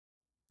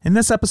In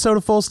this episode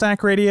of Full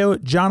Stack Radio,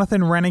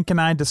 Jonathan Rennick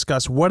and I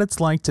discuss what it's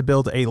like to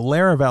build a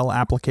Laravel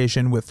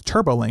application with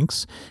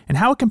TurboLinks and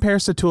how it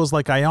compares to tools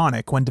like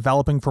Ionic when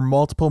developing for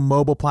multiple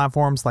mobile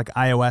platforms like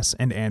iOS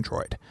and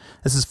Android.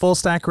 This is Full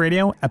Stack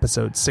Radio,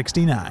 episode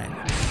 69.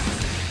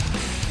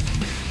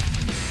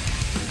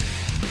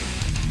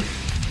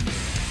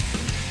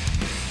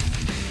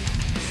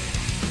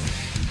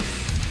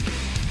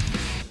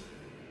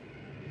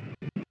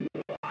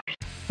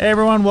 Hey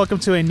everyone, welcome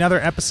to another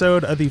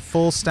episode of the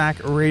Full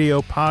Stack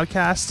Radio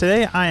podcast.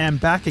 Today I am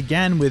back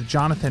again with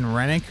Jonathan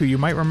Rennick, who you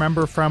might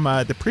remember from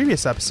the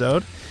previous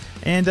episode.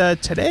 And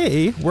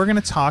today we're going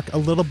to talk a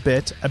little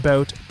bit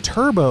about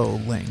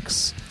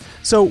TurboLinks.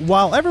 So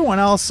while everyone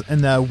else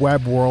in the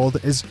web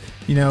world is,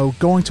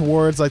 going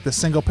towards like the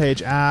single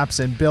page apps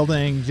and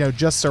building,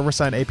 just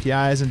server-side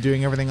APIs and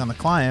doing everything on the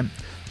client,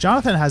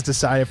 Jonathan has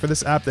decided for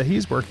this app that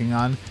he's working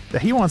on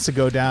that he wants to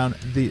go down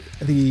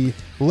the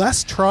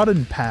less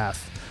trodden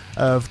path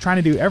of trying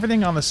to do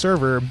everything on the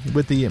server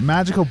with the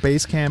magical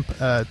Basecamp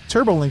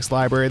TurboLinks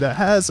library that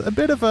has a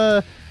bit of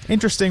a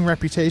interesting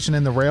reputation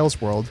in the Rails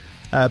world,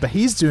 but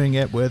he's doing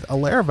it with a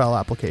Laravel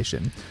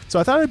application. So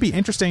I thought it'd be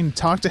interesting to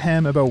talk to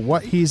him about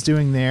what he's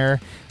doing there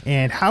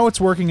and how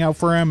it's working out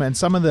for him and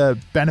some of the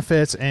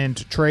benefits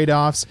and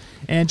trade-offs,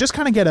 and just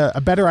kind of get a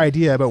better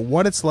idea about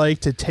what it's like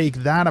to take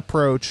that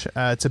approach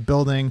to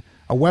building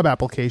a web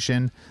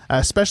application,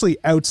 especially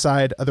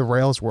outside of the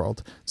Rails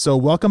world. So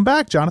welcome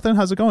back, Jonathan.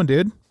 How's it going,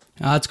 dude?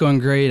 It's going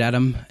great,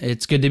 Adam.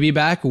 It's good to be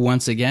back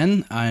once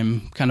again.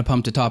 I'm kind of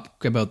pumped to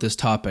talk about this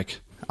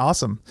topic.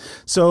 Awesome.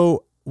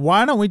 So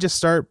why don't we just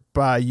start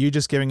by you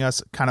just giving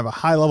us kind of a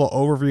high-level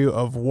overview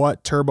of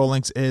what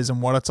TurboLinks is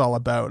and what it's all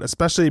about,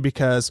 especially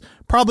because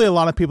probably a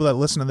lot of people that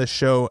listen to this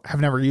show have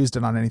never used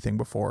it on anything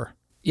before.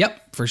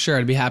 Yep, for sure.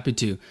 I'd be happy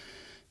to.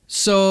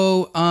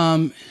 So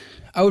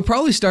I would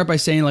probably start by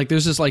saying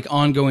there's this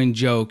ongoing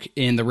joke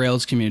in the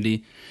Rails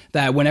community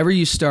that whenever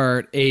you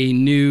start a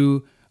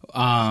new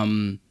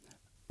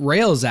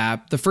Rails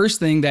app, the first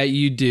thing that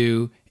you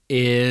do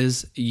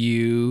is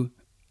you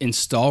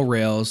install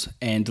Rails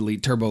and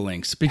delete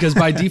TurboLinks, because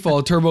by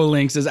default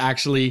TurboLinks is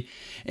actually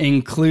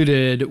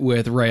included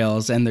with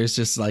Rails, and there's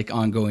just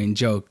ongoing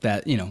joke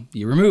that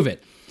you remove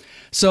it.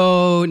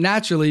 So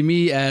naturally,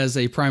 me as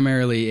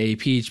primarily a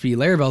PHP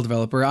Laravel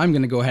developer, I'm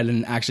going to go ahead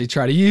and actually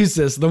try to use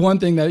this. The one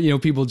thing that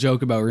people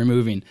joke about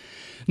removing.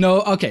 No,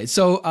 okay.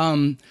 So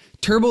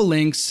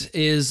TurboLinks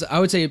is, I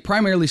would say, it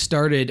primarily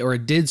started, or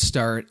it did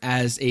start,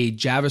 as a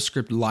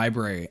JavaScript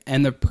library.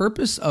 And the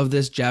purpose of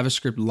this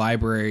JavaScript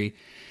library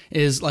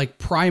is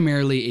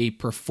primarily a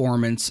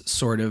performance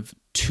sort of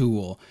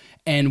tool.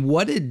 And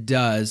what it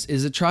does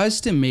is it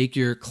tries to make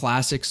your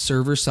classic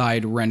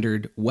server-side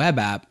rendered web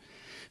app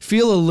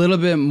feel a little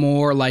bit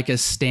more like a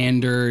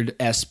standard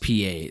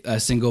SPA, a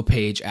single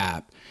page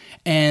app.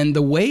 And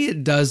the way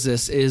it does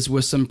this is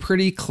with some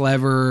pretty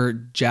clever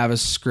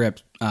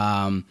JavaScript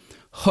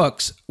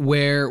hooks,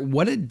 where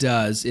what it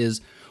does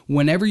is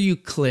whenever you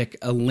click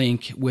a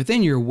link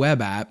within your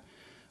web app,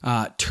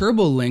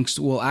 TurboLinks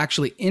will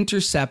actually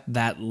intercept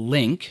that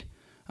link,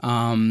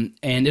 and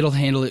it'll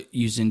handle it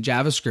using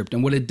JavaScript.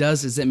 And what it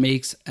does is it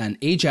makes an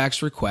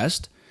AJAX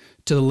request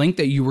to the link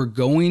that you were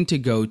going to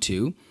go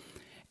to,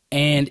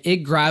 and it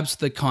grabs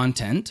the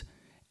content.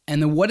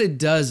 And then what it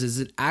does is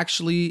it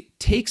actually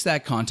takes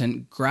that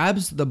content,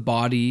 grabs the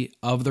body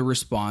of the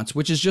response,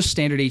 which is just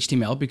standard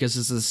HTML because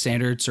this is a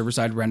standard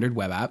server-side rendered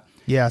web app.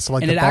 Yeah, so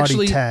the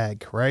body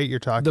tag, right? You're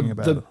talking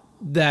about.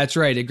 That's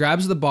right. It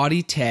grabs the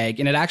body tag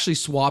and it actually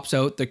swaps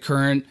out the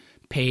current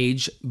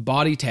page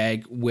body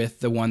tag with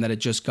the one that it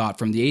just got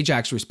from the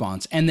AJAX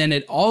response. And then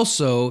it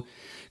also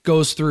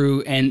goes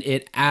through and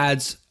it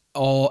adds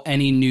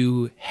any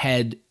new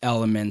head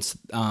elements,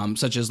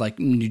 such as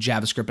new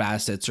JavaScript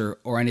assets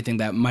or anything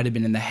that might have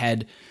been in the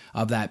head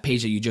of that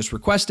page that you just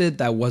requested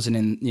that wasn't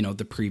in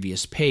the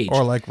previous page,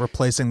 or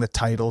replacing the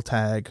title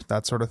tag,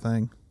 that sort of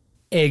thing.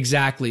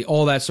 Exactly,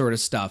 all that sort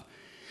of stuff.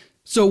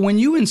 So when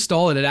you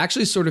install it, it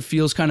actually sort of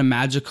feels kind of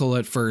magical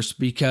at first,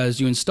 because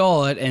you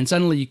install it and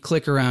suddenly you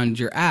click around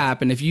your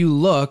app, and if you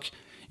look,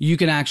 you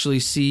can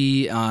actually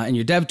see in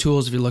your dev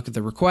tools, if you look at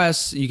the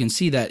requests, you can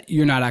see that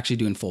you're not actually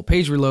doing full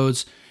page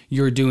reloads.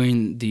 You're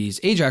doing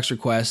these AJAX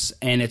requests,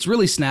 and it's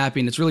really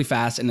snappy and it's really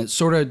fast, and it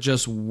sort of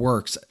just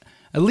works.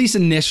 At least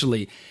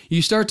initially.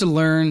 You start to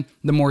learn,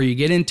 the more you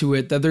get into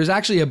it, that there's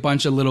actually a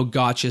bunch of little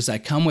gotchas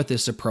that come with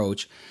this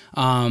approach.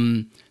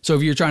 So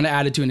if you're trying to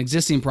add it to an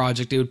existing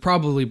project, it would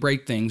probably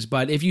break things.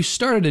 But if you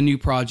started a new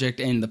project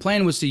and the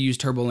plan was to use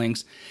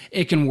TurboLinks,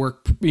 it can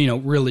work,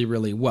 really,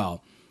 really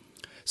well.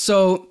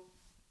 So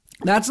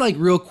that's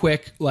real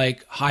quick,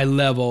 high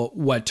level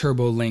what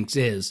TurboLinks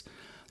is.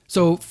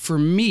 So for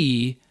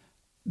me,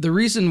 the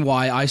reason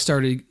why I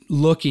started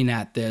looking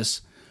at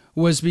this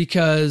was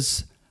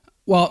because,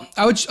 well,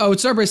 I would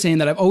start by saying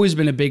that I've always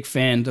been a big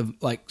fan of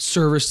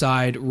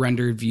server-side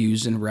rendered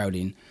views and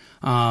routing.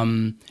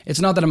 It's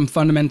not that I'm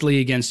fundamentally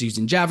against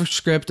using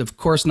JavaScript. Of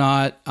course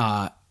not.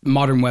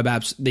 Modern web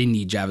apps, they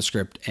need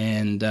JavaScript.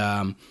 And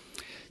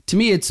to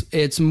me,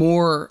 it's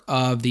more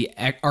of the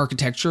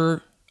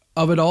architecture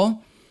of it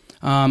all.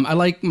 I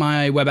like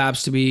my web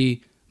apps to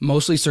be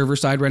mostly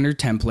server-side rendered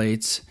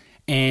templates,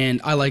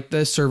 and I like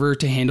the server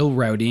to handle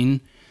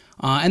routing.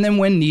 And then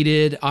when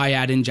needed, I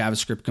add in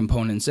JavaScript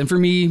components. And for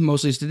me,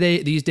 mostly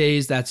these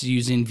days, that's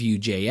using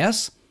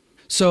Vue.js.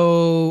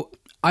 So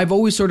I've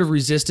always sort of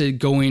resisted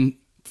going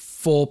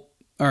full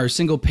or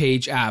single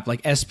page app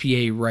like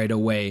SPA right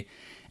away.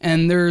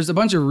 And there's a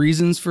bunch of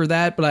reasons for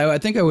that, but I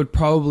think I would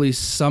probably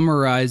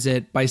summarize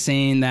it by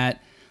saying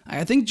that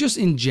I think just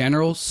in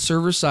general,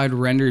 server-side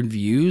rendered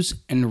views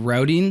and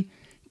routing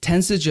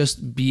tends to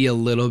just be a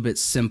little bit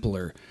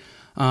simpler.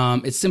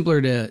 It's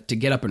simpler to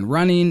get up and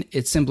running.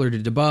 It's simpler to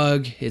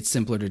debug. It's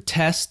simpler to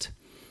test.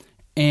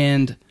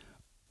 And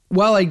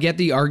while I get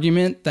the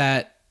argument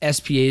that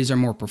SPAs are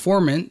more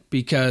performant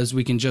because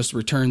we can just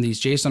return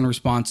these JSON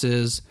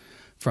responses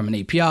from an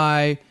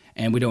API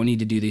and we don't need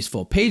to do these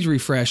full page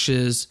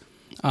refreshes,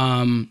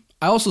 I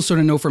also sort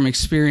of know from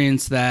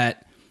experience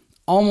that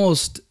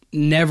almost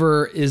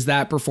never is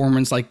that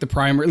performance like the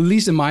primary, at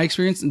least in my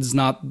experience, it's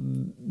not,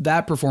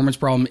 that performance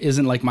problem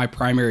isn't like my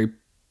primary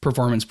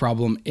performance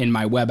problem in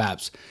my web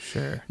apps.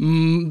 Sure.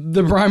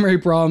 The primary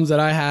problems that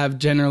I have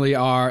generally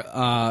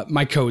are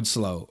my code's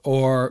slow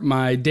or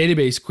my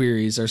database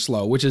queries are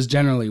slow, which is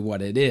generally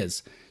what it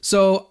is.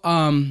 So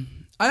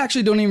I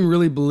actually don't even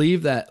really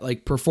believe that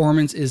like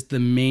performance is the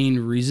main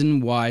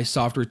reason why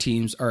software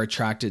teams are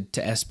attracted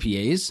to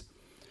SPAs,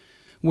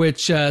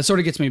 which sort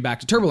of gets me back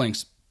to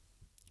TurboLinks.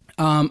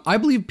 I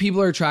believe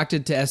people are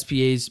attracted to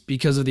SPAs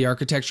because of the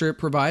architecture it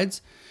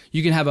provides.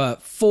 You can have a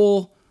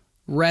full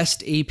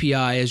REST API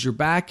as your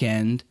back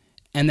end,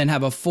 and then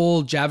have a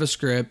full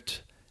JavaScript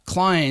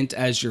client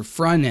as your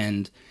front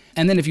end.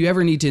 And then if you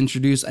ever need to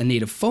introduce a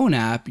native phone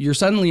app, you're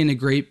suddenly in a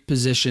great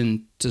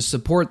position to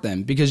support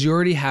them because you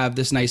already have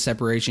this nice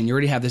separation. You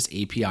already have this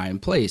API in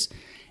place.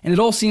 And it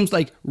all seems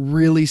like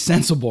really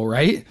sensible,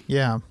 right?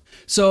 Yeah.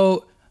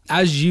 So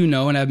as you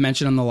know, and I've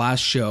mentioned on the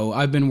last show,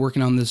 I've been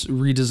working on this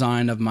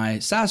redesign of my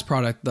SaaS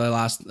product the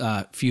last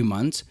few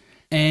months.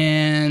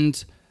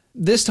 And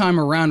this time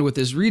around with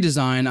this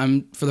redesign,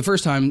 I'm for the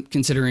first time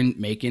considering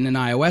making an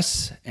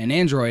iOS and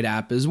Android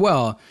app as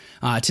well.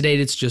 To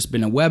date, it's just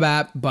been a web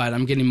app, but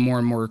I'm getting more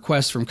and more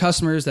requests from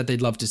customers that they'd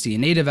love to see a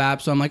native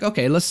app. So I'm like,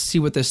 okay, let's see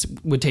what this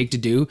would take to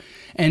do.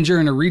 And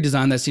during a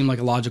redesign, that seemed like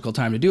a logical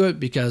time to do it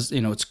because,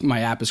 my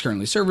app is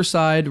currently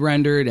server-side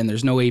rendered and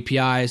there's no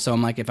API. So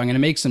I'm like, if I'm going to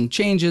make some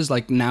changes,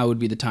 like now would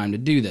be the time to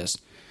do this.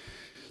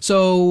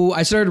 So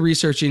I started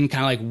researching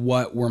kind of like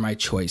what were my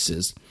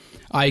choices.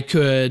 I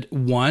could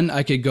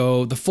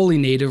go the fully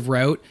native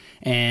route,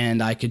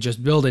 and I could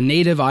just build a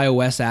native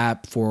iOS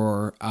app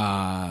for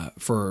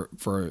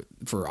iPhones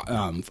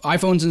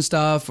and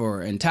stuff,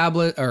 and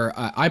tablet or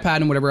iPad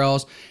and whatever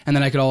else. And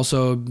then I could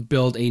also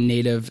build a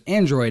native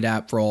Android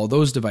app for all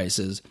those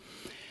devices.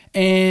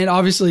 And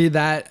obviously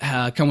that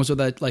comes with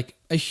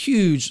a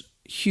huge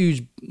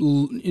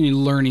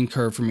learning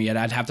curve for me.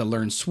 I'd have to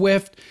learn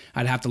Swift.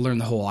 I'd have to learn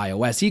the whole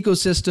iOS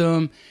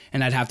ecosystem,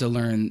 and I'd have to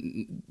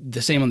learn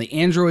the same on the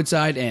Android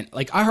side. And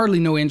I hardly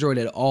know Android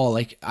at all.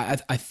 I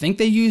think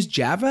they use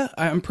Java.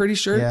 I'm pretty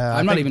sure. Yeah,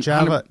 I'm not even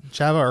Java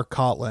or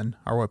Kotlin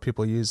are what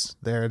people use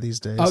there these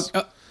days.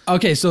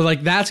 Okay, so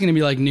that's going to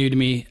be new to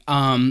me.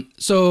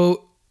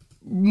 So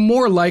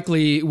more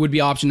likely would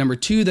be option number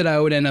 2 that I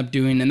would end up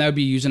doing, and that would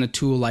be using a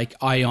tool like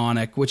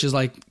Ionic, which is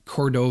like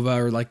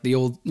Cordova or like the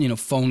old,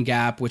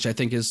 PhoneGap, which I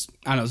think is,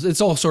 I don't know,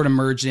 it's all sort of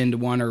merged into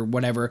one or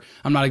whatever.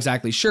 I'm not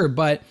exactly sure,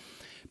 but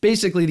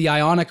basically the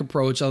Ionic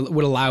approach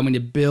would allow me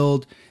to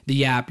build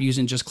the app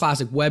using just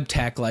classic web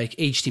tech like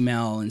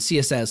HTML and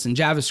CSS and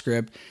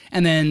JavaScript,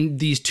 and then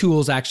these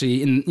tools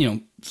actually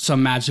in,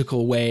 some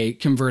magical way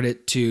convert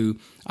it to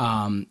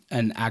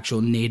an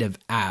actual native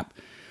app.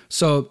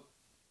 So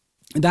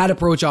that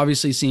approach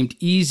obviously seemed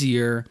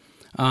easier,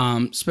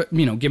 given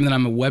that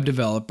I'm a web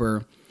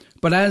developer.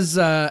 But as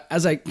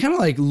I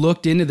kind of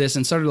looked into this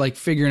and started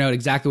figuring out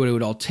exactly what it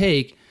would all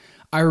take,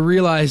 I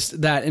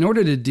realized that in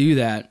order to do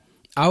that,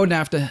 I would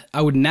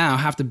now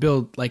have to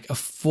build a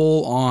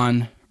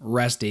full-on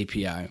REST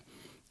API,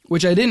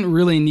 which I didn't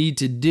really need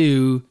to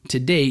do to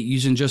date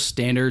using just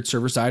standard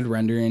server-side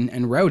rendering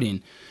and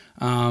routing.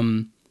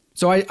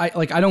 So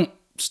I don't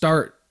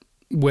start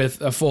with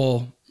a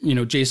full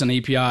JSON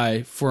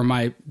API for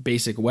my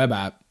basic web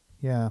app.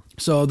 Yeah.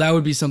 So that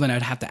would be something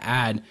I'd have to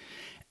add.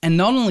 And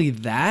not only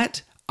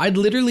that, I'd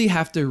literally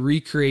have to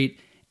recreate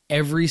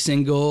every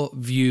single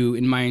view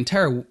in my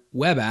entire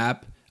web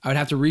app. I would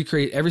have to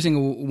recreate every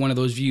single one of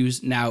those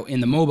views now in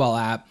the mobile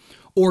app,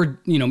 or,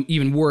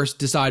 even worse,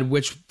 decide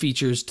which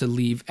features to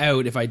leave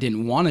out if I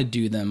didn't want to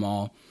do them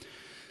all.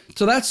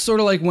 So that's sort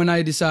of when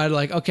I decided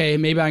okay,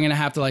 maybe I'm going to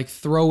have to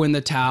throw in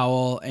the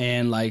towel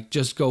and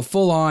just go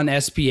full on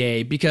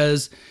SPA,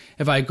 because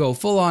if I go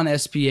full on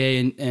SPA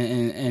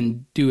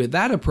and do it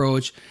that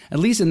approach, at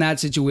least in that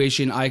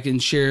situation, I can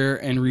share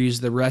and reuse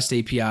the REST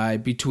API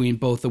between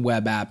both the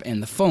web app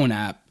and the phone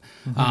app.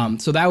 Mm-hmm.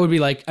 So that would be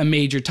a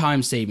major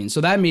time saving. So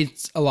that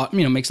makes a lot,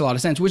 makes a lot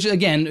of sense, which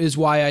again is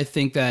why I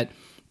think that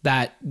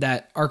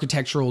that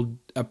architectural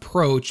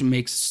approach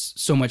makes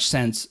so much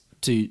sense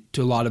to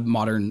a lot of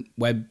modern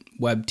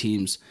web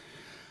teams.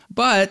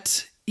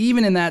 But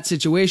even in that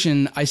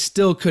situation, I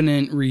still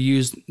couldn't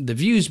reuse the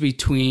views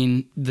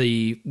between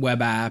the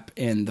web app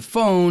and the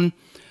phone.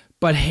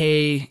 But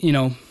hey,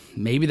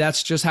 maybe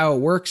that's just how it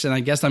works, and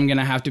I guess I'm going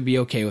to have to be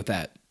okay with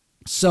that.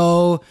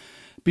 So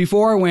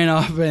before I went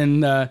off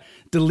and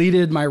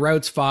deleted my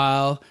routes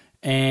file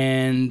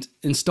and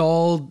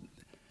installed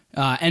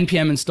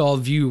npm install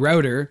view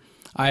router,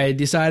 I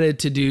decided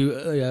to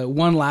do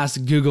one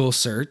last Google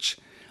search,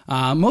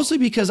 mostly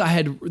because I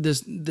had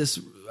this.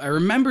 I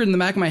remember in the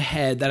back of my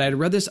head that I'd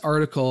read this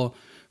article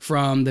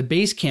from the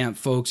Basecamp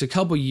folks a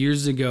couple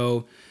years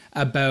ago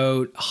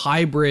about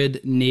hybrid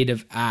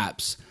native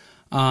apps,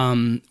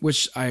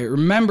 which I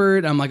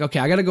remembered. I'm like, okay,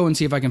 I got to go and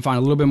see if I can find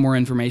a little bit more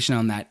information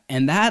on that.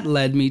 And that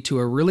led me to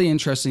a really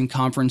interesting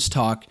conference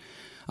talk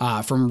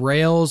from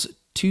RailsConf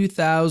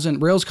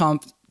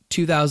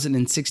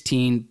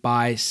 2016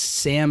 by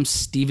Sam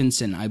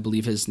Stevenson, I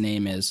believe his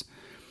name is.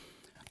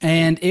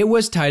 And it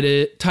was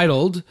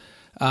titled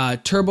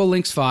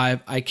TurboLinks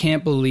 5, I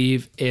Can't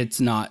Believe It's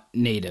Not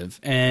Native.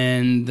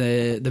 And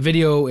the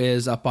video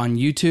is up on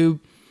YouTube.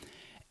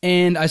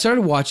 And I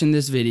started watching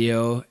this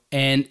video,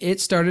 and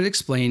it started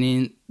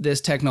explaining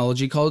this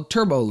technology called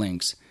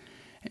TurboLinks.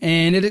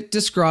 And it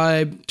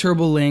described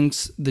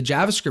TurboLinks, the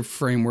JavaScript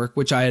framework,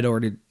 which I had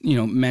already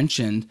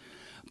mentioned.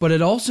 But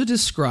it also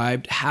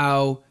described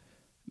how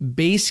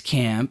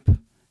Basecamp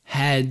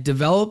had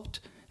developed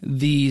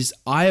these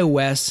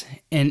iOS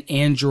and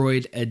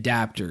Android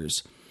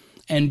adapters.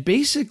 And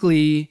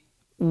basically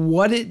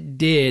what it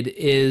did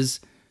is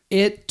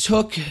it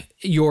took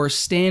your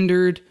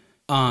standard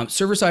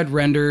server-side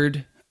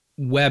rendered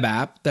web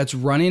app that's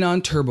running on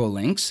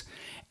TurboLinks,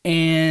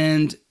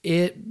 and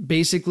it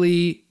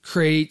basically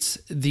creates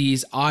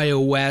these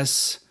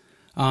iOS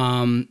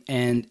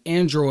and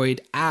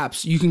Android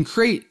apps. You can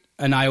create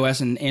an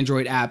iOS and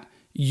Android app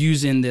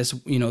using this,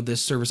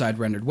 this server-side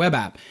rendered web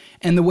app.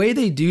 And the way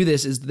they do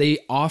this is they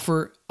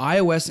offer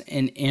iOS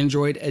and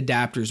Android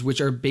adapters, which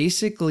are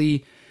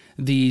basically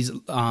these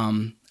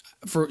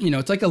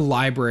it's like a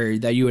library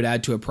that you would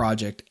add to a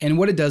project. And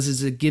what it does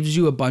is it gives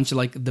you a bunch of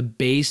like the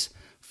base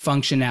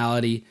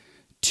functionality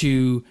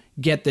to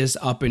get this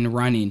up and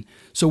running.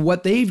 So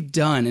what they've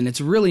done, and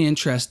it's really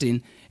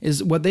interesting,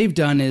 is what they've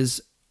done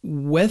is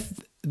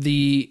with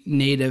the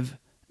native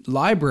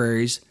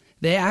libraries,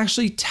 they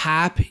actually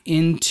tap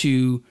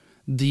into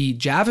the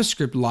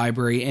JavaScript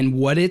library and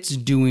what it's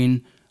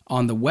doing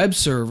on the web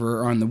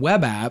server or on the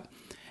web app.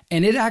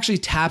 And it actually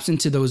taps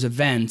into those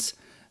events.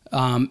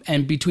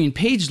 And between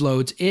page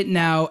loads, it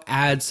now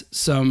adds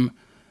some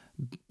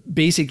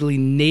basically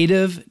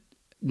native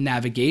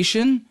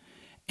navigation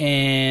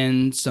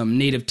and some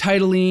native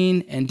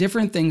titling and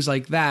different things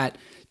like that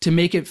to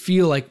make it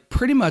feel like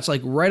pretty much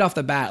like right off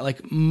the bat,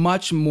 like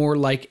much more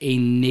like a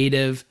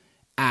native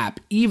app,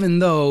 even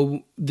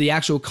though the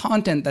actual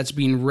content that's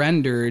being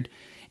rendered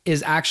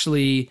is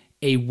actually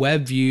a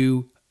web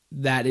view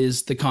that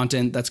is the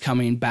content that's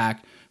coming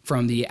back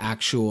from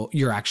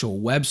your actual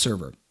web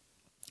server.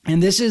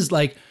 And this is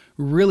like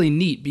really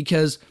neat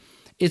because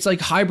it's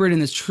like hybrid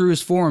in its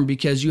truest form,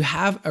 because you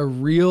have a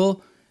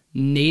real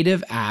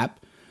native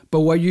app,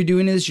 but what you're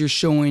doing is you're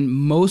showing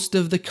most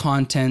of the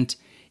content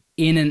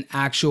in an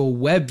actual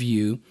web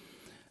view,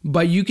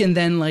 but you can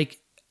then like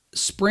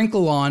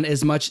sprinkle on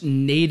as much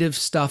native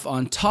stuff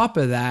on top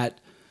of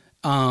that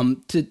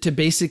to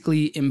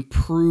basically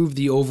improve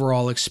the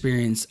overall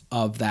experience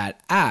of that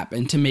app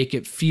and to make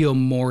it feel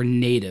more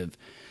native.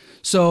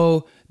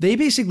 So they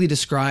basically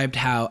described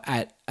how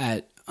at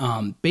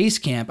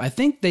Basecamp, I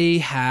think they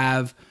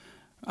have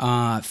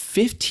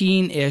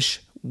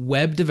 15-ish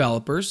web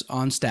developers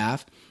on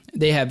staff.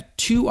 They have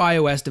 2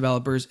 iOS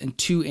developers and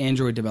 2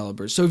 Android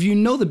developers. So if you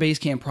know the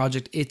Basecamp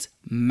project, it's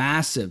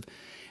massive.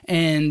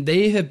 And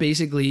they have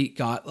basically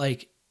got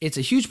it's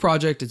a huge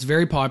project. It's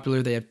very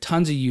popular. They have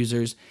tons of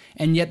users.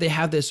 And yet they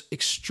have this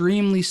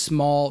extremely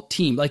small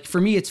team. Like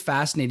for me, it's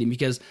fascinating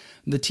because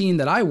the team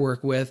that I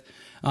work with,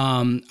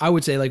 I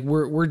would say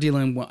we're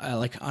dealing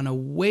on a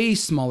way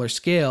smaller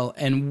scale,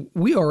 and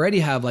we already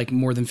have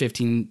more than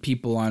 15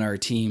 people on our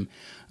team,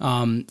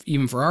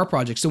 even for our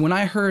project. So when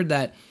I heard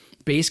that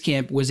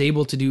Basecamp was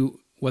able to do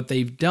what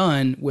they've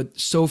done with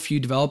so few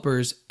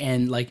developers,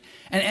 and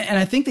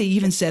I think they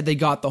even said they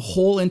got the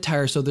whole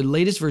entire, so the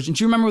latest version.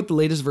 Do you remember what the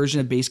latest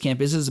version of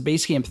Basecamp is? Is it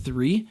Basecamp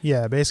 3?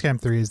 Yeah,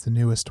 Basecamp 3 is the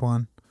newest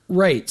one.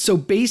 Right. So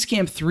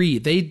Basecamp 3,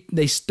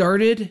 they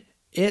started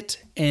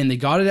it and they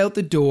got it out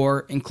the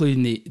door,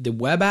 including the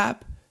web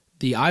app,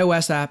 the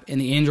iOS app, and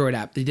the Android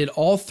app. They did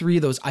all 3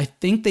 of those. I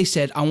think they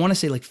said, I want to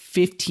say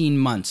 15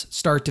 months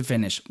start to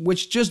finish,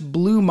 which just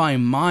blew my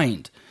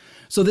mind.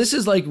 So this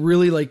is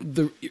really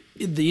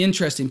the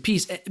interesting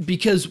piece,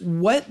 because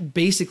what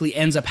basically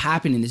ends up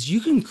happening is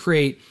you can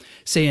create,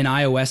 say, an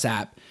iOS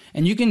app,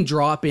 and you can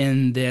drop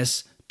in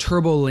this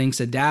TurboLinks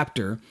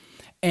adapter,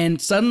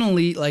 And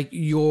suddenly, like,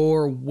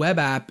 your web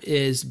app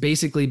is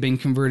basically been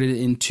converted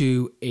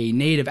into a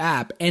native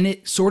app, and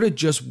it sort of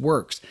just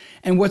works.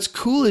 And what's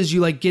cool is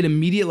you like get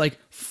immediate, like,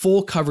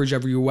 full coverage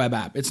of your web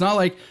app. It's not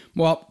like,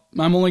 well,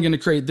 I'm only going to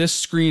create this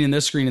screen and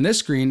this screen and this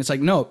screen. It's like,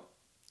 no,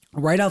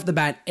 right off the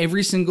bat,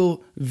 every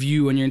single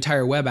view on your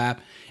entire web app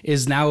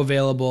is now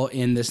available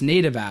in this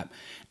native app.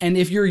 And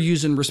if you're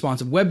using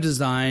responsive web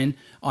design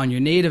on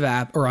your native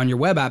app or on your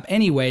web app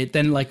anyway,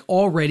 then like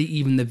already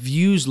even the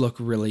views look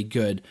really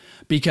good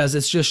because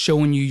it's just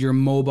showing you your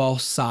mobile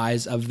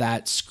size of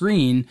that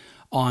screen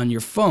on your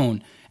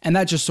phone. And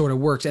that just sort of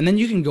works. And then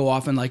you can go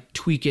off and like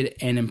tweak it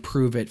and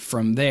improve it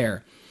from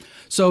there.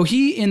 So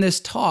in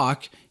this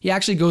talk, he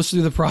actually goes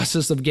through the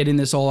process of getting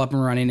this all up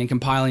and running and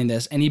compiling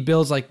this. And he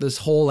builds like this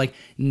whole like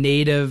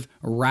native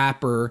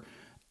wrapper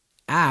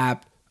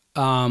app,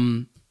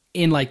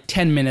 in like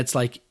 10 minutes,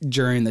 like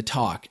during the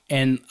talk.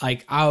 And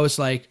like, I was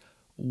like,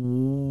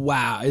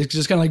 wow, it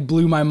just kind of like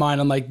blew my mind.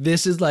 I'm like,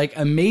 this is like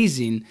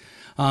amazing.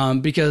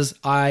 Because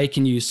I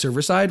can use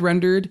server-side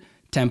rendered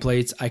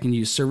templates. I can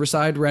use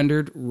server-side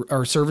rendered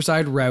or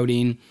server-side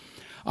routing.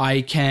 I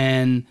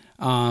can,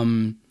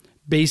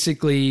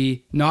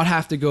 basically not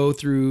have to go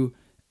through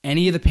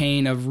any of the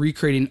pain of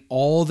recreating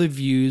all the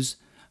views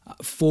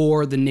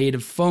for the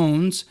native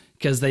phones,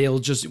 because they'll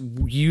just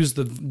use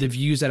the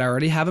views that I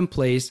already have in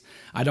place.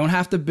 I don't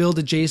have to build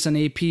a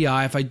JSON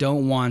API if I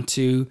don't want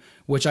to,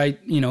 which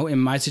in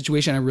my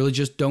situation, I really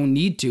just don't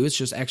need to. It's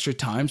just extra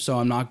time, so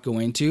I'm not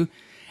going to.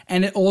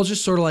 And it all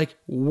just sort of like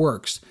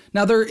works.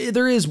 Now,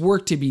 there is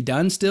work to be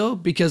done still,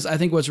 because I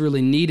think what's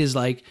really neat is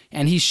like,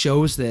 and he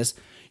shows this,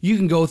 you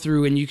can go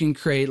through and you can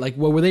create like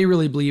what they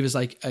really believe is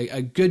like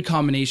a good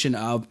combination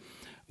of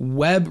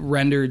web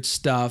rendered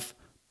stuff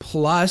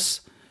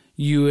plus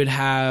you would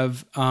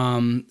have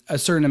a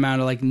certain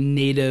amount of like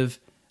native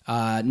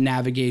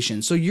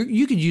navigation. So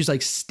you could use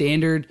like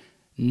standard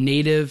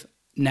native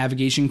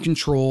navigation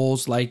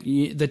controls, like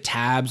the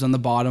tabs on the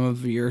bottom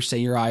of your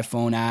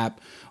iPhone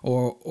app,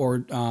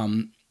 or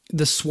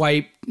the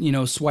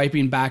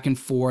swiping back and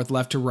forth,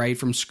 left to right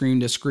from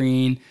screen to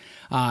screen.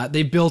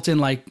 They built in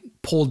like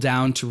pull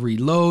down to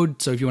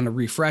reload. So if you want to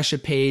refresh a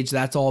page,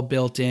 that's all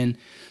built in.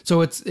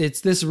 So it's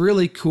this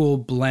really cool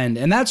blend.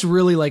 And that's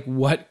really like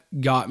what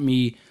got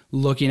me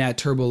looking at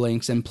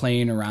TurboLinks and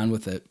playing around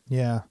with it.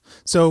 Yeah.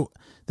 So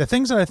the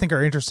things that I think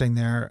are interesting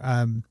there,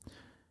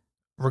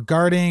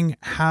 regarding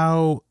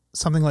how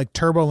something like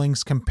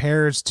TurboLinks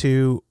compares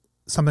to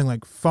something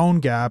like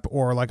PhoneGap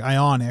or like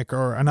Ionic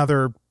or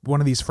another one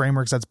of these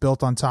frameworks that's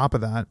built on top of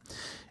that,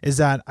 is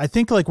that I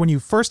think like when you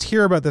first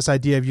hear about this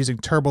idea of using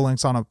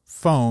TurboLinks on a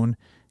phone,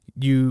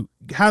 you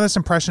have this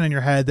impression in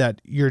your head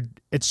that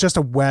it's just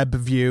a web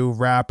view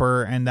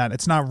wrapper and that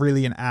it's not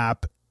really an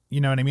app. You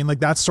know what I mean? Like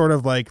that's sort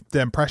of like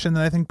the impression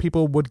that I think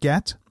people would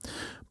get.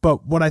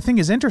 But what I think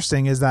is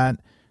interesting is that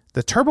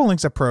the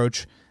TurboLinks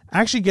approach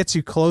actually gets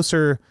you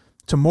closer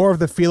to more of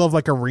the feel of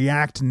like a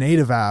React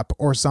Native app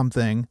or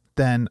something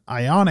than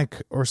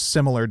Ionic or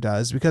similar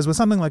does. Because with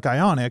something like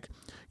Ionic,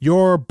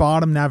 your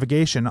bottom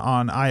navigation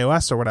on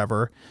iOS or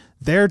whatever,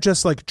 they're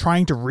just like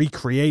trying to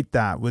recreate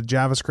that with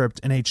JavaScript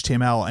and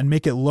HTML and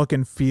make it look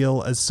and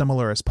feel as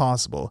similar as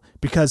possible.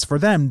 Because for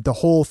them, the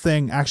whole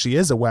thing actually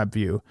is a web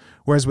view.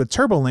 Whereas with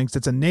TurboLinks,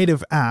 it's a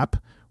native app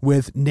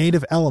with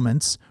native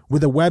elements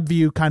with a web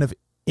view kind of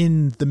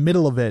in the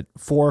middle of it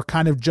for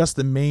kind of just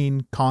the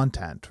main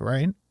content,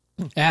 right?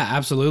 Yeah,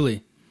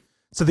 absolutely.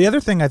 So the other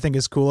thing I think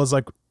is cool is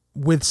like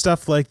with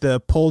stuff like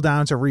the pull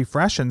down to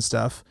refresh and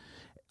stuff,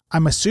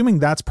 I'm assuming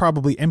that's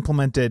probably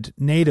implemented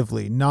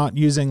natively, not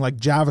using like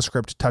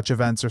JavaScript touch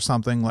events or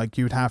something like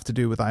you'd have to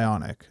do with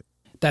Ionic.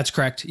 That's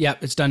correct.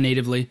 Yep, it's done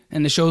natively.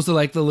 And it shows the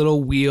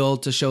little wheel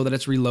to show that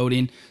it's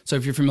reloading. So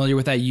if you're familiar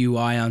with that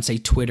UI on, say,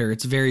 Twitter,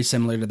 it's very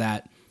similar to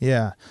that.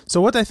 Yeah.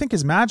 So what I think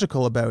is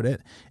magical about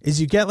it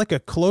is you get like a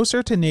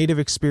closer to native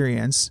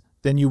experience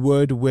than you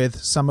would with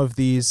some of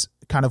these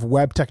kind of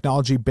web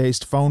technology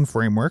based phone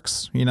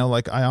frameworks,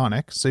 like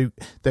Ionic. So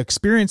the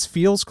experience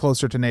feels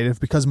closer to native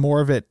because more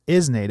of it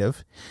is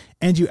native,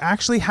 and you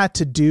actually had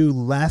to do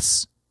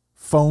less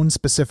phone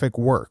specific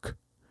work,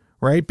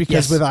 right?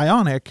 Because with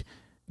Ionic,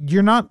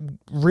 you're not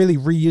really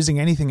reusing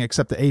anything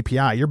except the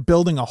API. You're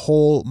building a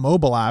whole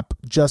mobile app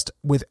just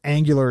with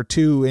Angular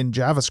 2 in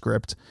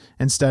JavaScript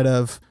instead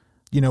of,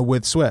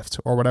 with Swift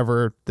or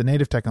whatever the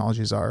native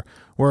technologies are.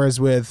 Whereas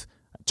with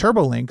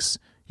TurboLinks,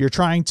 you're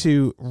trying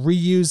to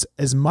reuse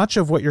as much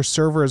of what your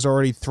server is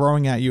already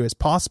throwing at you as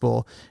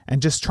possible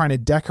and just trying to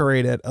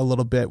decorate it a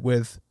little bit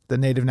with the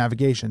native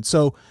navigation.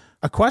 So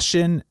a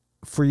question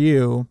for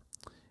you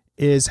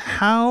is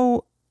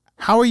how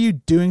are you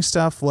doing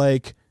stuff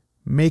like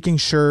making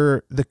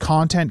sure the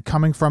content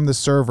coming from the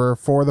server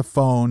for the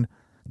phone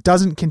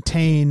doesn't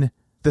contain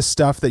the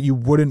stuff that you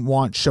wouldn't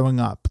want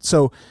showing up?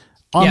 So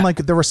on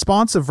like the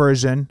responsive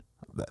version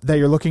that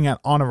you're looking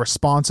at on a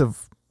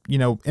responsive, in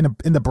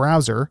the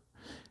browser,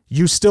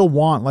 you still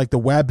want like the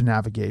web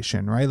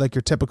navigation, right? Like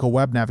your typical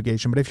web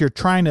navigation. But if you're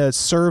trying to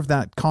serve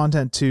that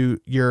content to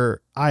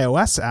your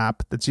iOS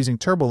app that's using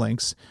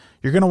TurboLinks,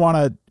 you're going to want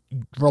to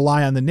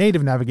rely on the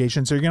native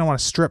navigation. So you're going to want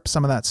to strip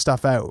some of that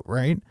stuff out,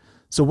 right?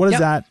 So what does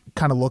that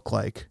kind of look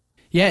like?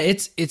 Yeah,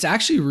 it's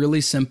actually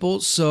really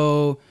simple.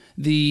 So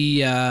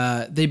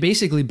they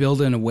basically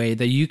build it in a way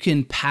that you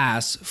can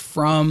pass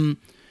from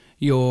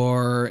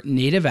your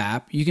native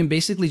app. You can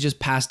basically just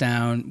pass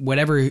down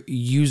whatever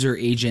user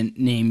agent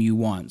name you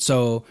want.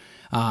 So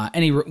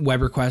any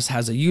web request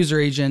has a user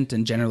agent,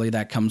 and generally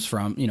that comes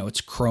from,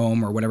 it's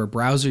Chrome or whatever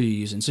browser you're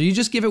using. So you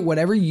just give it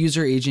whatever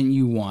user agent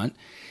you want.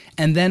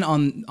 And then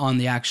on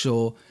the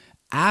actual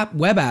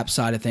web app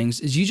side of things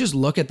is you just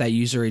look at that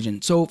user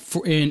agent. So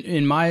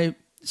in my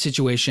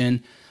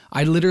situation,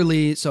 I'm a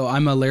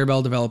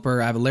Laravel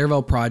developer. I have a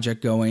Laravel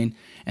project going,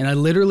 and I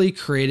literally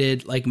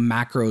created like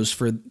macros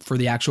for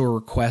the actual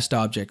request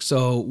object.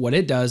 So what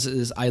it does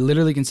is I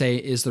literally can say,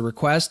 is the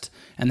request,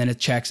 and then it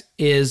checks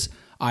is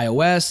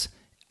iOS,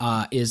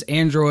 is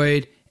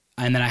Android,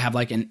 and then I have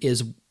like an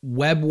is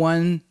web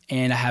one,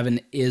 and I have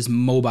an is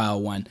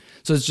mobile one.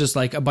 So it's just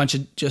like a bunch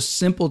of just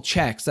simple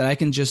checks that I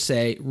can just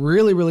say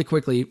really, really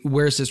quickly,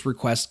 where's this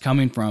request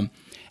coming from?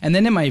 And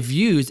then in my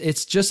views,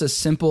 it's just a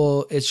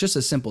simple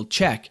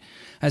check.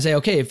 I say,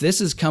 okay, if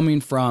this is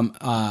coming from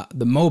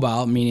the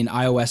mobile, meaning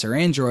iOS or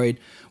Android,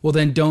 well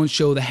then don't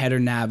show the header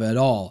nav at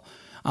all.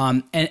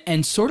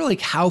 And sort of like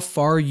how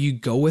far you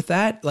go with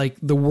that, like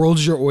the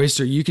world's your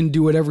oyster. You can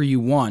do whatever you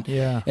want.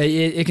 Yeah.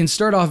 It can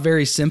start off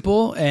very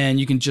simple, and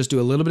you can just do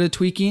a little bit of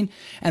tweaking.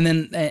 And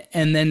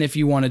then if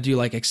you want to do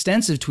like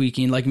extensive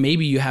tweaking, like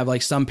maybe you have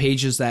like some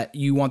pages that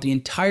you want the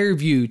entire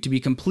view to be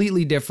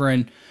completely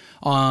different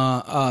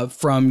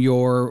from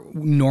your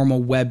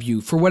normal web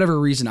view for whatever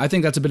reason. I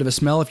think that's a bit of a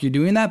smell if you're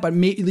doing that, but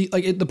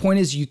the point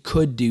is you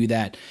could do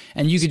that,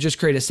 and you could just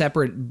create a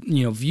separate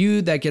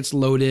view that gets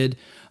loaded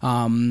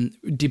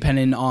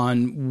depending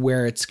on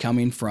where it's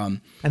coming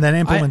from. And then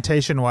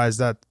implementation wise,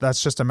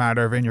 that's just a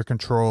matter of in your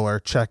controller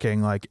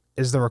checking like,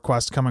 is the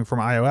request coming from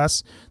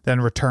iOS? Then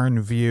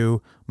return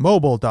view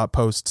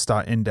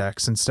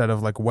mobile.posts.index instead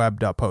of like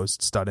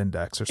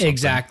web.posts.index or something.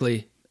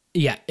 Exactly.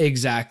 Yeah,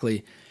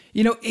 exactly.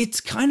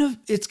 It's kind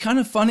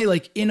of funny.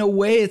 Like in a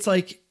way, it's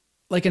like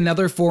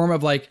another form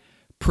of like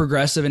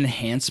progressive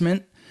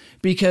enhancement,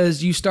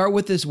 because you start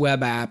with this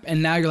web app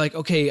and now you're like,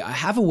 okay, I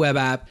have a web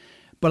app,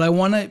 but I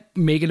want to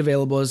make it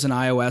available as an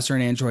iOS or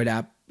an Android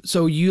app.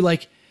 So you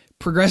like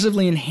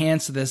progressively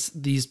enhance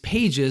these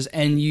pages,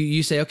 and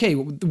you say, okay,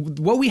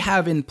 what we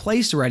have in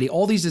place already,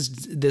 all this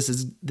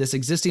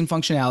existing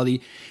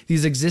functionality,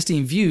 these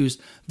existing views,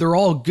 they're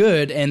all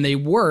good and they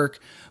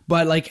work.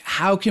 But like,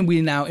 how can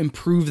we now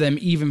improve them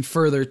even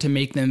further to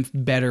make them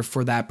better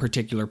for that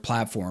particular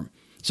platform?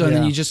 So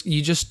then you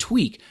just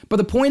tweak. But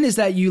the point is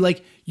that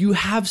you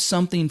have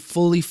something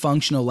fully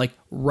functional like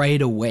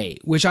right away,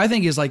 which I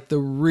think is like the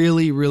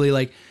really, really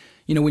like,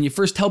 when you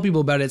first tell people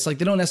about it, it's like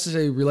they don't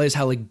necessarily realize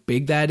how like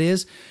big that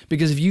is,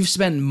 because if you've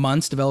spent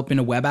months developing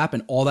a web app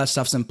and all that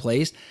stuff's in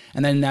place,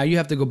 and then now you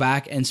have to go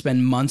back and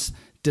spend months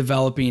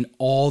developing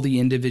all the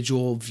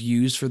individual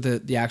views for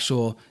the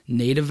actual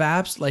native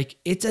apps, like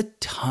it's a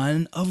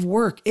ton of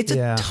work. It's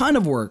a ton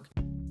of work.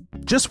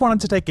 Just wanted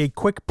to take a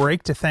quick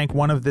break to thank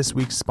one of this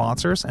week's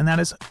sponsors, and that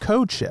is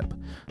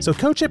CodeShip. So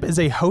CodeShip is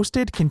a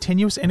hosted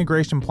continuous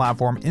integration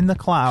platform in the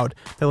cloud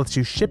that lets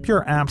you ship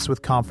your apps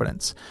with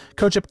confidence.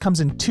 CodeShip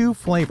comes in two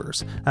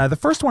flavors. The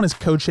first one is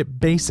CodeShip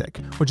Basic,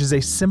 which is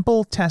a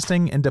simple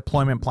testing and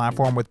deployment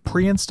platform with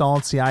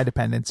pre-installed CI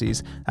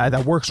dependencies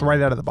that works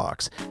right out of the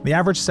box. The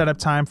average setup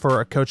time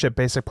for a CodeShip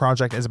Basic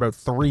project is about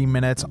 3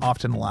 minutes,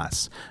 often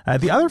less.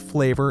 The other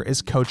flavor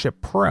is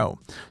CodeShip Pro.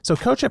 So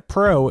CodeShip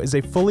Pro is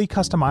a fully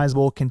customizable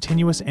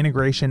continuous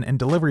integration and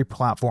delivery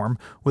platform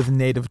with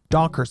native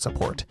Docker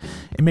support.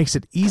 It makes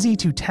it easy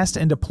to test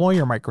and deploy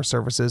your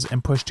microservices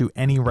and push to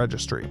any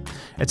registry.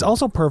 It's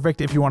also perfect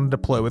if you want to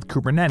deploy with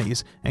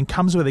Kubernetes, and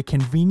comes with a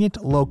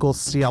convenient local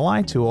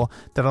CLI tool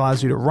that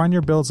allows you to run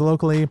your builds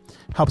locally,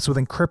 helps with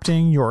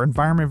encrypting your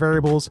environment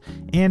variables,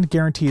 and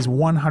guarantees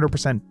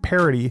 100%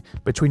 parity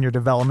between your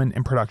development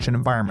and production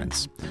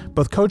environments.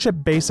 Both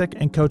CodeShip Basic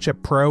and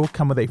CodeShip Pro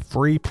come with a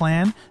free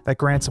plan that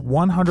grants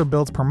 100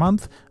 builds per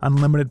month,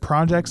 unlimited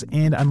projects,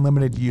 and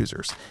unlimited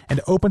users.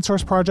 And open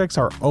source projects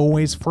are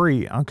always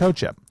free on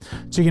CodeShip.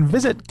 So you can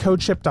visit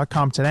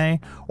codeship.com today,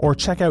 or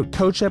check out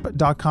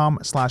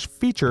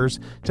codeship.com/features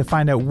to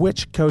find out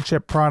which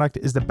CodeShip product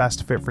is the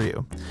best fit for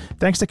you.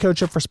 Thanks to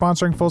CodeShip for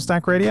sponsoring Full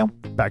Stack Radio.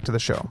 Back to the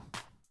show.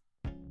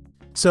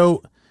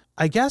 So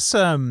I guess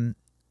the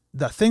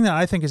thing that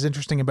I think is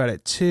interesting about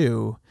it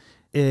too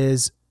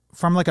is,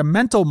 from like a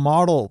mental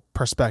model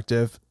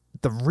perspective,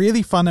 the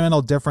really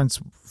fundamental difference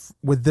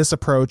with this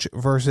approach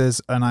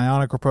versus an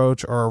Ionic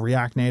approach or a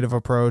React Native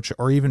approach,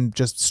 or even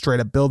just straight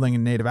up building a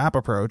native app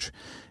approach,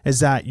 is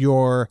that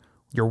your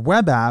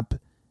web app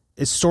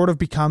is sort of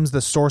becomes the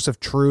source of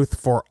truth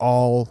for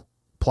all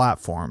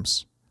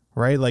platforms,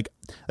 right? Like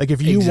if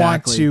you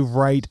want to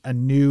write a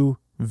new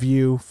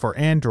view for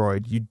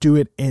Android, you do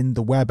it in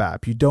the web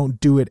app. You don't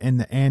do it in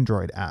the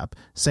Android app.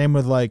 Same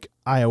with like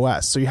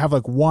iOS. So you have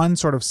like one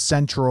sort of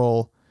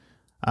central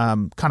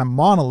kind of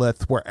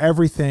monolith where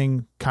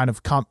everything kind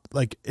of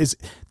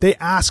they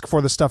ask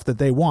for the stuff that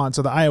they want.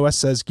 So the iOS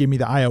says, give me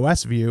the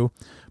iOS view,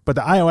 but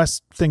the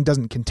iOS thing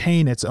doesn't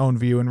contain its own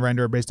view and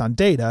render it based on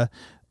data.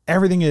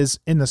 Everything is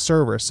in the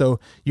server. So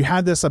you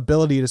had this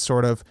ability to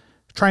sort of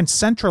try and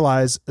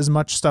centralize as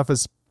much stuff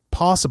as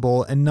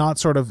possible and not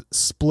sort of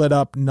split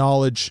up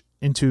knowledge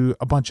into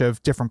a bunch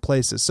of different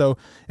places. So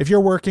if you're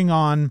working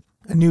on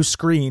a new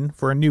screen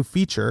for a new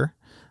feature,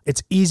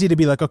 it's easy to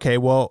be like, okay,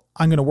 well,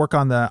 I'm going to work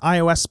on the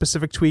iOS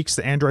specific tweaks,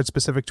 the Android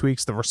specific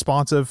tweaks, the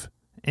responsive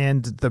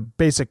and the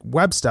basic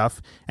web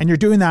stuff. And you're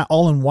doing that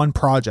all in one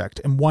project,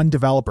 and one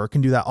developer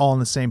can do that all in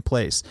the same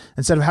place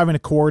instead of having to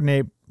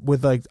coordinate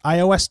with like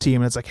iOS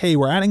team. And it's like, hey,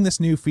 we're adding this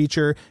new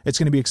feature. It's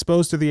going to be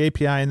exposed to the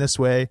API in this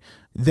way.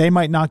 They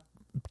might not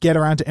get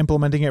around to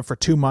implementing it for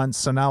 2 months.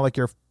 So now like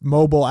your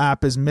mobile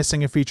app is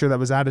missing a feature that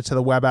was added to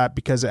the web app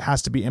because it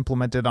has to be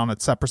implemented on a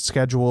separate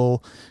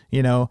schedule,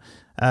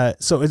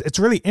 so it's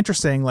really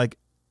interesting, like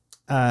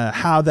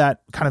how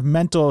that kind of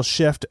mental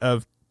shift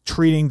of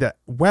treating the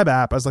web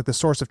app as like the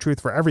source of truth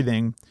for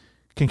everything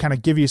can kind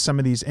of give you some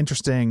of these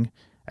interesting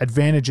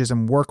advantages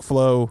and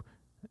workflow,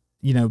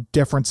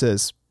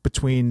 differences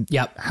between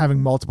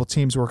having multiple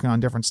teams working on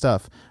different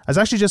stuff. I was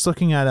actually just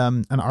looking at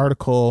an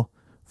article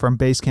from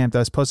Basecamp that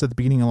was posted at the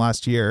beginning of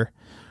last year,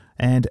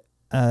 and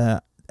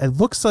it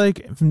looks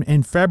like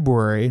in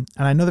February,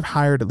 and I know they've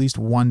hired at least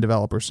one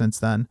developer since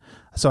then.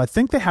 So I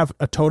think they have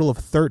a total of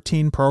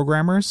 13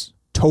 programmers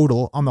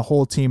total on the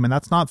whole team. And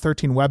that's not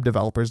 13 web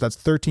developers. That's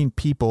 13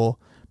 people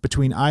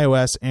between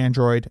iOS,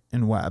 Android,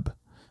 and web.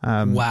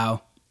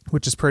 Wow.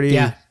 Which is pretty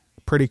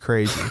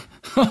crazy.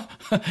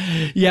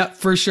 Yeah,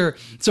 for sure.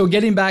 So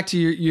getting back to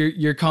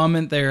your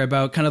comment there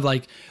about kind of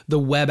like the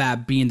web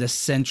app being the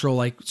central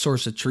like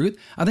source of truth.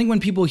 I think when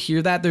people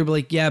hear that, they're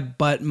like, yeah,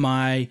 but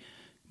my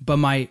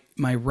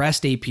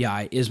REST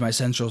API is my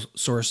central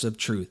source of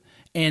truth.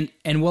 And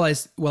while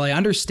I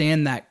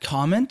understand that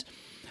comment,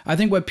 I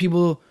think what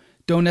people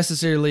don't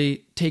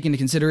necessarily take into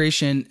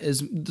consideration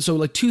is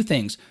like two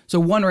things. So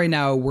one, right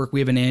now at work, we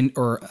have an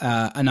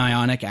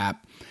Ionic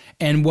app.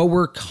 And what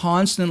we're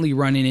constantly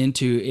running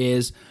into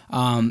is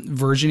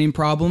versioning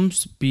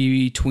problems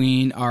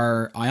between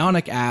our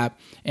Ionic app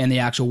and the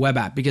actual web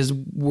app, because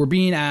we're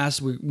being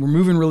asked, we're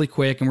moving really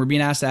quick, and we're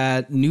being asked to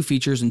add new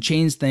features and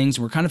change things.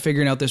 And we're kind of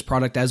figuring out this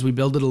product as we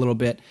build it a little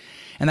bit.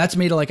 And that's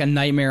made it like a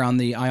nightmare on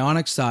the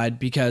Ionic side,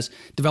 because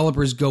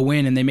developers go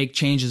in and they make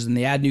changes and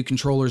they add new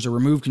controllers or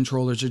remove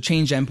controllers or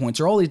change endpoints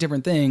or all these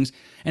different things.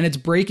 And it's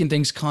breaking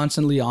things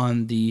constantly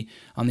on the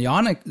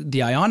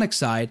Ionic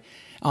side.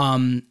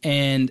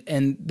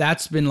 And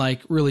that's been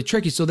like really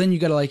tricky. So then you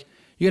got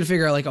to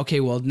figure out like, okay,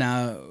 well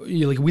now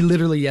we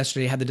literally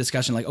yesterday had the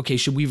discussion like, okay,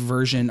 should we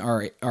version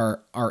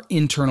our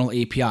internal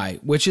API,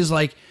 which is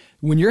like,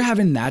 when you're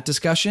having that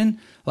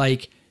discussion,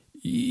 like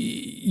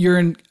you're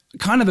in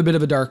kind of a bit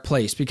of a dark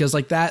place, because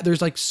like that,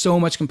 there's like so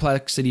much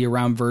complexity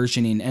around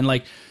versioning and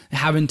like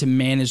having to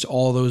manage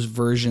all those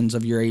versions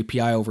of your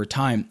API over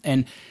time.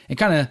 And it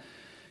kind of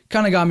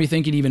got me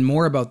thinking even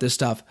more about this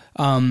stuff,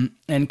 and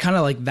kind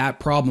of like that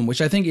problem, which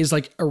I think is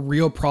like a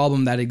real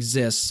problem that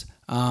exists.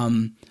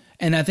 And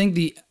I think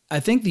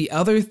the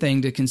other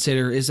thing to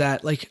consider is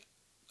that like,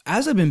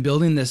 as I've been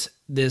building this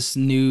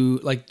new,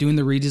 like doing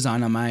the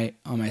redesign on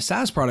my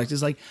SaaS product,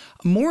 is like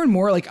more and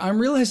more like I'm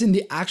realizing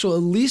the actual,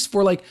 at least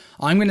for like,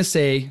 I'm going to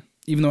say,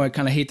 even though I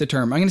kind of hate the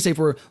term, I'm going to say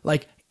for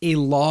like a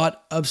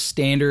lot of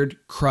standard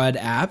CRUD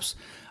apps,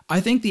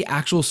 I think the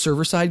actual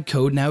server-side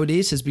code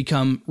nowadays has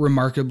become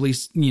remarkably,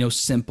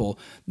 simple.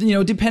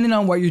 Depending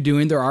on what you're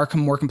doing, there are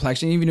more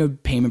complex, and even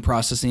payment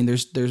processing,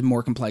 there's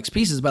more complex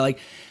pieces. But like,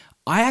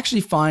 I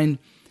actually find,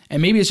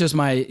 and maybe it's just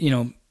my,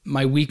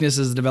 my weakness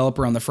as a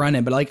developer on the front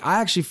end, but like,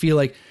 I actually feel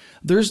like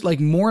there's like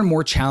more and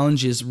more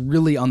challenges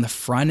really on the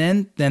front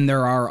end than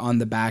there are on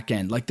the back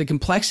end. Like the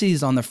complexity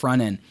is on the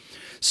front end.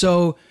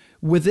 So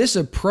with this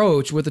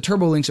approach, with the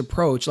TurboLinks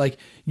approach, like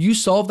you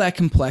solve that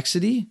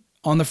complexity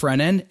on the front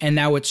end, and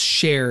now it's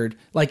shared,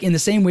 like in the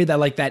same way that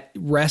like that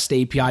REST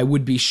API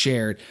would be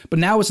shared. But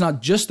now it's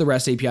not just the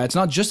REST API. It's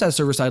not just that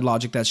server-side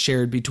logic that's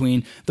shared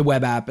between the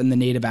web app and the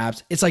native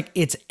apps. It's like,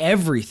 it's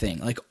everything,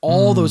 like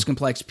all those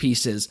complex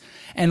pieces.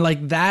 And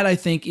like that, I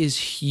think, is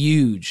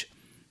huge.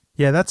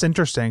 Yeah, that's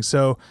interesting.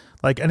 So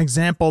like an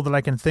example that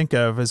I can think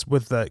of is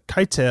with the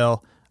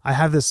Kitetail, I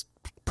have this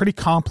pretty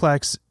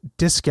complex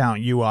discount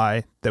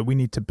UI that we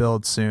need to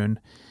build soon.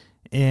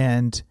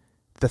 And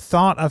the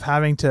thought of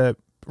having to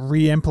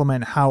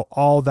re-implement how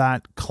all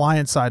that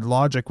client-side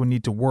logic would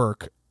need to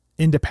work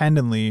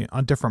independently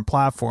on different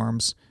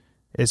platforms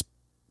is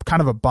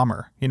kind of a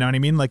bummer. You know what I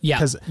mean? Like,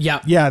 because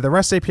the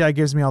REST API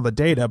gives me all the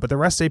data, but the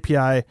REST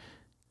API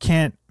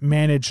can't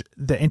manage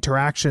the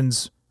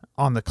interactions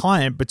on the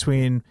client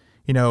between,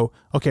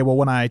 okay, well,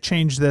 when I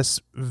change this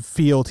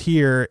field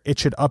here, it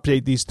should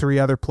update these 3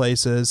 other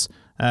places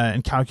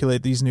and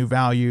calculate these new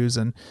values.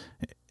 And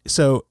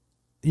so,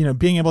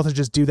 being able to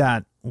just do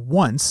that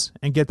once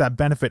and get that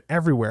benefit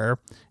everywhere,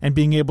 and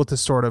being able to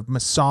sort of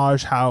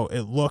massage how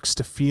it looks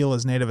to feel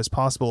as native as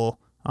possible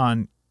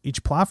on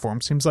each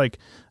platform seems like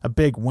a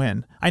big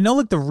win. I know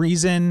like the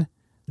reason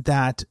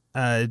that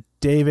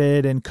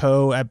David and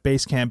co at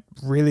Basecamp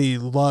really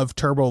love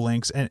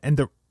TurboLinks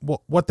and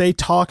what they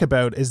talk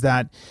about is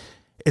that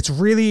it's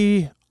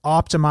really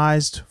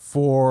optimized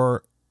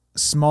for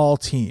small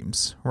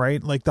teams,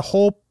 right? Like the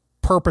whole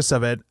purpose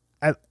of it,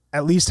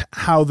 at least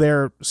how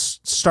they're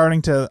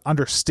starting to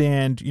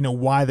understand,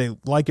 why they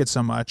like it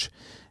so much,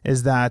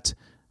 is that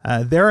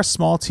they're a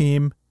small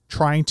team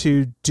trying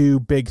to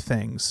do big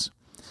things.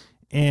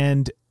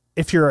 And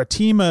if you're a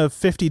team of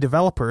 50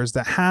 developers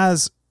that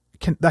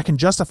can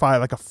justify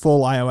like a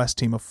full iOS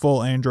team, a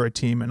full Android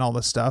team, and all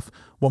this stuff,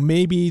 well,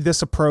 maybe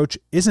this approach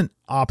isn't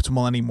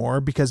optimal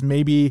anymore because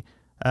maybe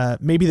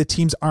the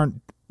teams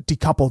aren't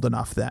decoupled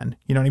enough then.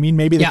 You know what I mean?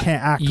 Maybe they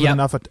can't act with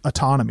enough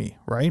autonomy,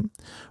 right?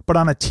 But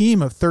on a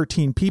team of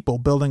 13 people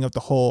building up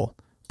the whole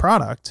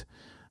product,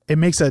 it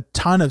makes a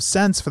ton of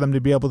sense for them to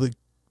be able to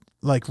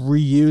like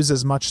reuse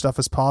as much stuff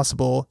as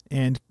possible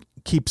and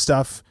keep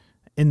stuff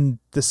in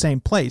the same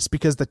place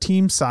because the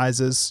team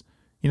sizes,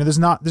 there's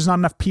not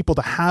enough people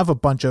to have a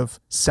bunch of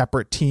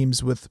separate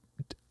teams with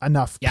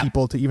enough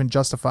people to even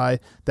justify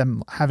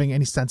them having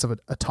any sense of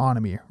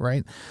autonomy,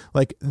 right?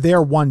 Like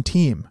they're one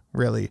team,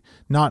 really,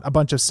 not a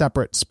bunch of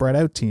separate spread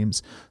out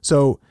teams.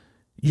 So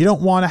you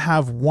don't want to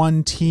have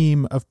one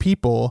team of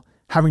people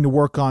having to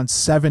work on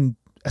 7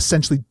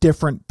 essentially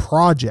different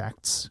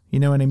projects. You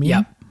know what I mean?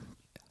 Yep.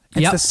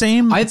 It's the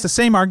same. It's the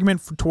same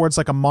argument towards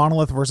like a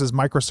monolith versus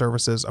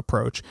microservices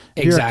approach.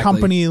 If you're a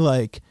company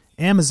like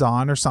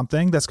Amazon or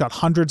something that's got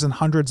hundreds and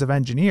hundreds of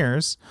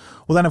engineers,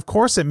 well, then of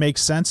course it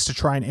makes sense to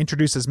try and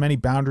introduce as many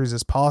boundaries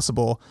as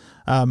possible.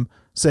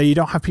 So you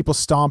don't have people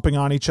stomping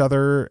on each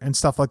other and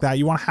stuff like that.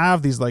 You want to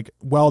have these like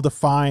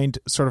well-defined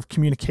sort of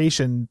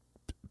communication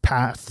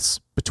paths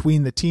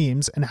between the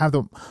teams and have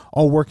them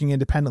all working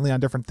independently on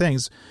different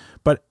things.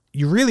 But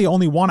you really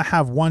only want to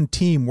have one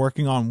team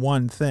working on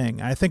one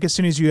thing. I think as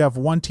soon as you have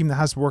one team that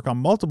has to work on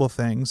multiple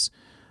things,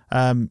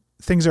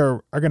 things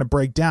are going to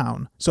break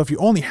down. So if you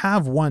only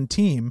have one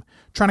team,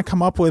 trying to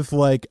come up with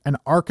like an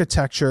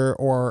architecture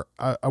or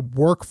a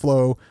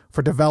workflow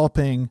for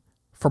developing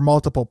for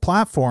multiple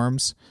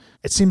platforms,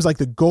 it seems like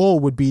the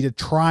goal would be to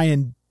try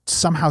and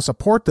somehow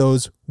support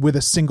those with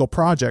a single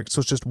project.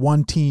 So it's just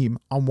one team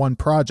on one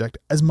project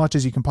as much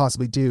as you can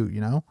possibly do,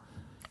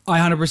 I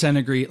 100%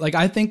 agree. Like,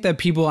 I think that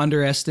people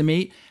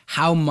underestimate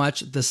how much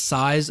the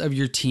size of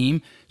your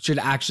team should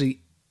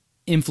actually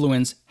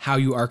influence how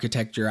you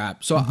architect your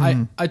app. So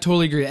I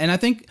totally agree. And I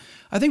think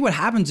what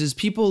happens is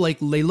people like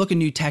they look at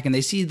new tech and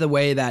they see the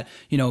way that,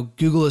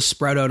 Google has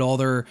spread out all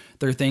their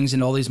things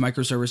and all these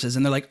microservices.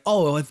 And they're like,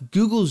 oh, well, if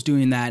Google's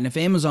doing that and if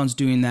Amazon's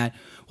doing that,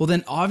 well,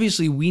 then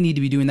obviously we need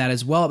to be doing that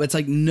as well. But it's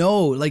like,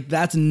 no, like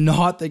that's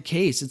not the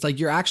case. It's like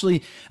you're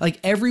actually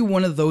like every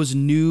one of those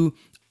new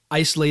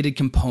isolated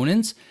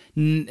components,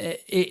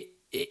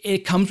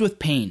 it comes with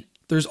pain.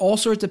 There's all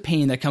sorts of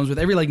pain that comes with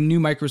every like new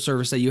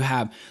microservice that you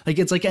have. Like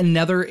it's like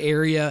another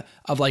area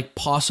of like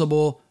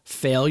possible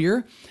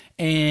failure.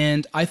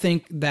 And I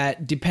think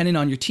that depending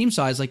on your team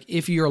size, like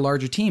if you're a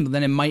larger team,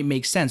 then it might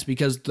make sense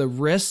because the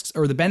risks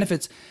or the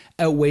benefits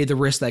outweigh the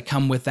risks that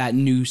come with that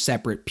new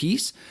separate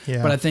piece.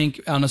 Yeah. But I think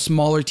on a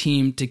smaller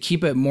team to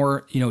keep it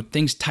more,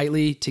 things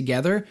tightly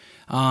together,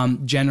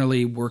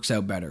 generally works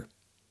out better.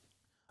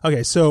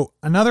 Okay, so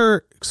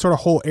another sort of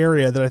whole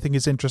area that I think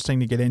is interesting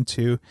to get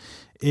into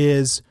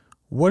is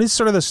what is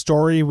sort of the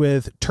story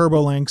with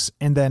TurboLinks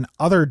and then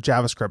other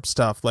JavaScript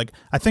stuff? Like,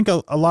 I think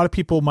a lot of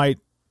people might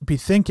be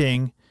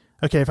thinking,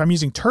 okay, if I'm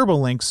using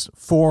TurboLinks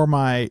for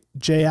my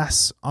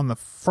JS on the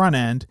front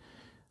end,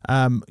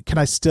 can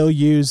I still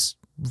use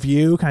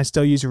Vue? Can I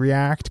still use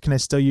React? Can I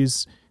still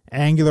use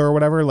Angular or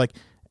whatever? Like,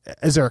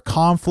 is there a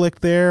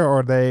conflict there, or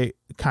are they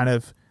kind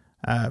of,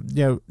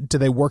 do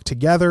they work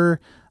together?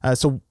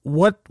 So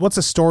what's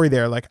the story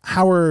there? Like,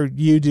 how are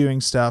you doing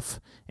stuff,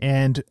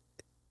 and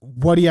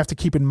what do you have to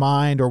keep in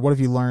mind, or what have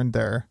you learned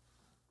there?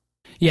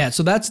 Yeah,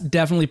 so that's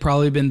definitely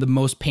probably been the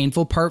most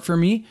painful part for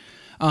me.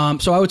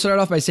 So I would start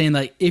off by saying,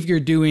 like, if you're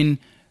doing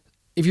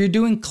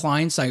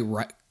client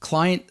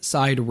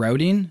side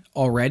routing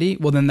already,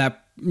 well, then that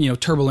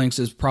TurboLinks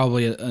is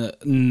probably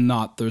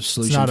not the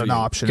solution. It's not an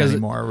option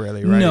anymore,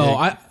 really, right? No,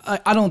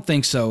 I don't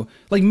think so.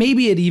 Like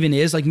maybe it even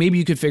is. Like maybe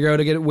you could figure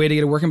out a way to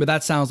get it working, but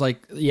that sounds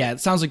like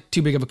it sounds like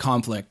too big of a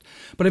conflict.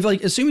 But if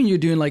like assuming you're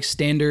doing like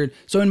standard,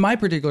 so in my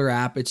particular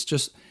app, it's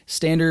just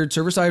standard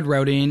server-side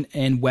routing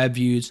and web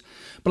views.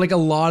 But like a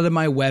lot of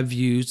my web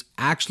views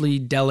actually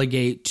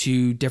delegate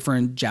to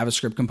different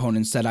JavaScript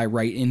components that I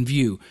write in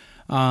Vue.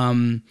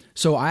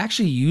 So I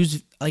actually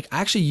use like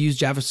I actually use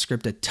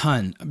JavaScript a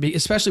ton,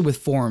 especially with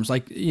forms.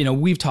 Like, you know,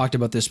 we've talked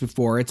about this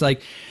before. It's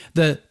like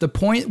the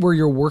point where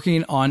you're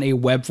working on a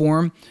web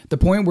form, the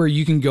point where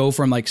you can go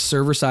from like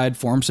server-side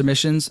form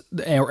submissions,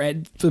 or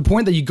at the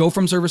point that you go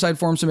from server-side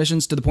form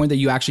submissions to the point that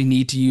you actually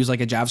need to use like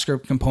a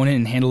JavaScript component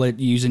and handle it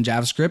using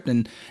JavaScript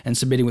and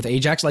submitting with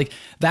Ajax. Like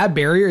that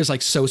barrier is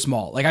like so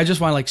small. Like I just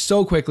want like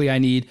so quickly I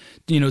need,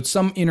 you know,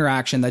 some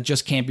interaction that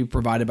just can't be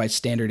provided by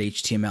standard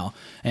HTML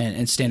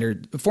and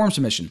standard form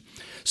submission.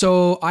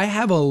 So I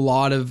have a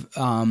lot of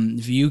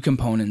Vue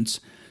components.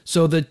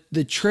 So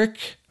the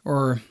trick,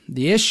 or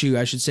the issue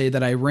I should say,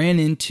 that I ran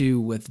into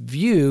with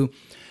Vue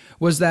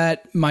was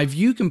that my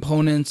Vue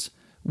components,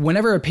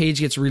 whenever a page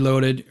gets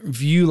reloaded,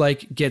 Vue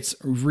like gets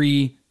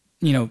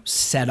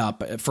set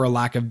up, for a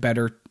lack of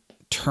better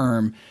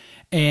term.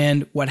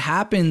 And what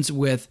happens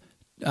with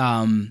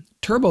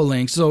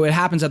TurboLinks, so it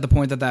happens at the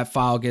point that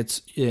file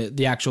gets,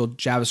 the actual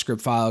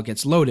JavaScript file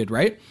gets loaded,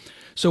 right?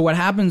 So what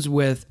happens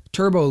with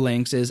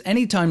TurboLinks is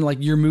anytime like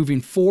you're moving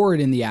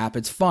forward in the app,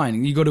 it's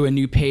fine. You go to a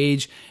new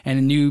page and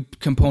a new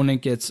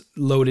component gets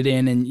loaded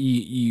in and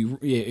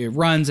it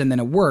runs and then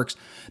it works.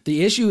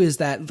 The issue is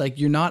that like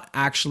you're not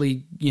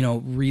actually, you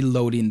know,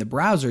 reloading the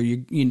browser.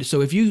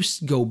 So if you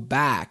go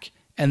back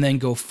and then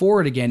go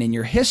forward again in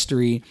your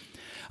history,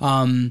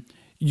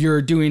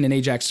 you're doing an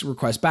Ajax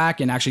request back,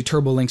 and actually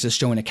TurboLinks is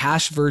showing a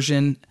cached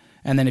version.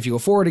 And then if you go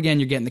forward again,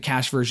 you're getting the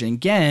cached version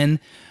again.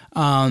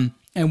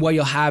 And what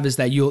you'll have is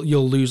that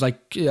you'll lose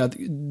like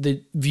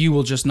the Vue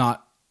will just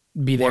not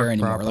be there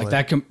anymore. Properly.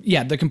 Like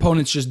that, the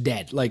component's just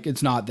dead. Like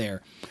it's not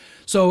there.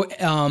 So,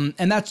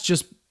 and that's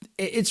just,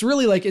 it's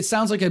really like, it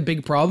sounds like a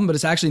big problem, but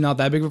it's actually not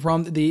that big of a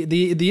problem.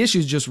 The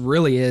issue just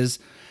really is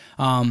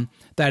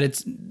that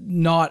it's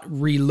not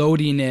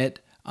reloading it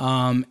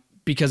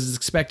because it's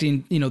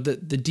expecting, you know, the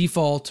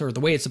default, or the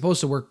way it's supposed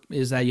to work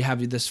is that you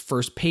have this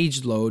first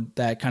page load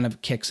that kind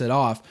of kicks it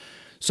off.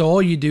 So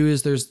all you do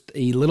is there's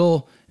a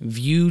little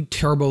Vue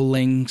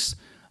TurboLinks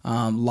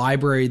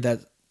library that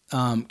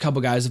a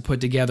couple guys have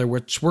put together,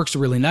 which works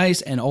really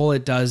nice. And all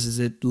it does is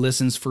it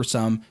listens for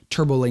some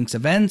TurboLinks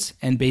events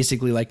and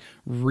basically like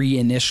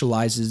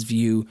reinitializes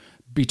Vue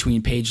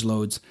between page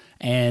loads.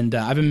 And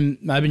I've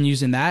been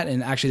using that,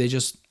 and actually they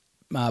just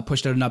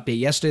pushed out an update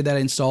yesterday that I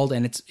installed,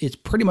 and it's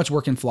pretty much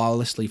working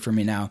flawlessly for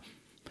me now.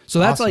 So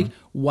that's awesome. Like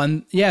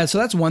one, yeah. So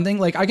that's one thing.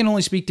 Like I can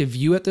only speak to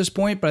Vue at this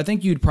point, but I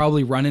think you'd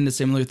probably run into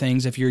similar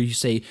things if you're, you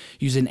say,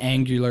 using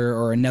Angular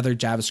or another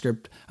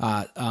JavaScript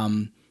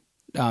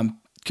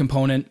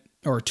component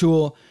or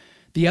tool.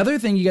 The other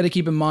thing you got to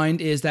keep in mind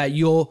is that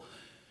you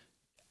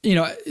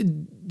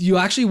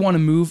actually want to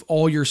move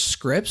all your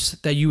scripts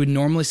that you would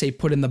normally say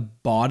put in the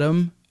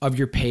bottom of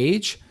your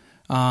page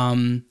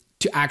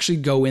to actually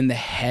go in the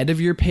head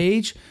of your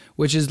page,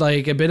 which is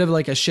like a bit of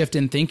like a shift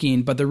in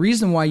thinking. But the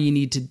reason why you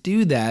need to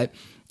do that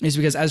is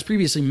because, as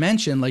previously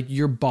mentioned, like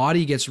your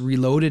body gets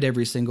reloaded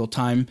every single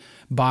time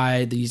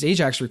by these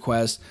Ajax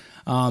requests.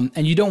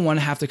 And you don't want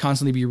to have to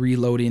constantly be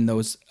reloading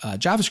those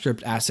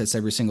JavaScript assets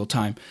every single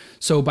time.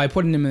 So by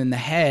putting them in the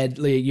head,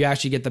 you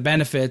actually get the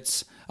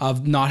benefits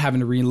of not having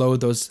to reload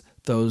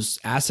those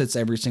assets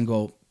every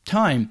single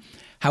time.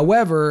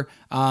 However,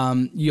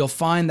 you'll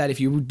find that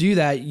if you do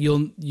that,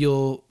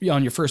 you'll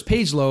on your first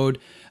page load,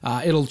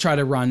 it'll try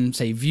to run,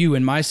 say, Vue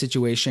in my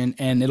situation,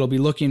 and it'll be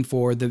looking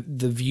for the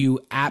Vue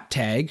app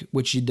tag,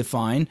 which you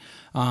define,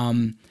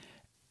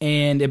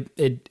 and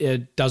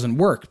it doesn't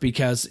work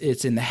because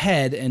it's in the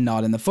head and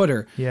not in the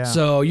footer. Yeah.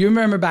 So you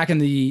remember back in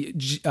the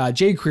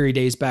jQuery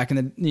days, back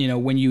in the,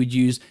 when you would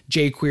use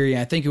jQuery,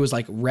 I think it was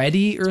like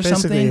ready or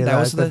something. That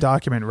was the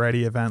document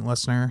ready event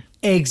listener.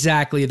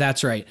 Exactly,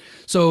 that's right.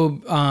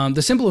 So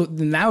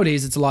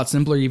nowadays it's a lot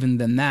simpler even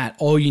than that.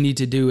 All you need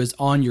to do is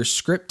on your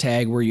script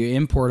tag where you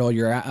import all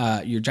your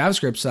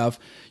JavaScript stuff,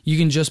 you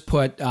can just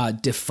put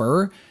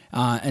defer.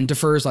 And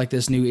defer is like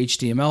this new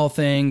HTML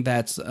thing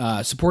that's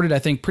supported, I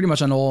think, pretty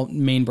much on all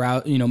main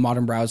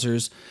modern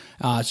browsers.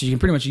 So you can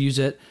pretty much use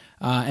it.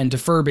 And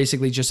defer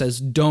basically just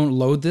says, don't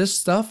load this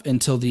stuff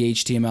until the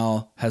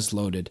HTML has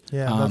loaded.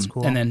 Yeah, that's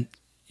cool. And then,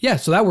 yeah,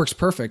 so that works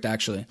perfect,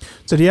 actually.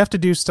 So do you have to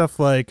do stuff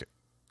like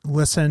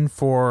listen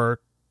for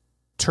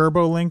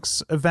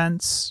TurboLinks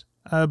events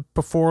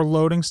before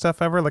loading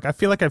stuff ever? Like, I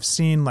feel like I've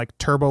seen like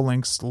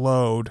TurboLinks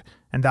load,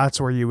 and that's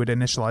where you would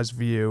initialize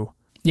Vue.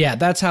 Yeah,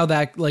 that's how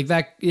that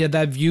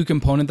Vue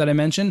component that I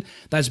mentioned,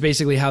 that's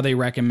basically how they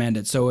recommend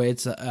it. So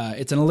it's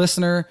a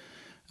listener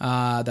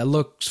that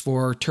looks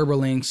for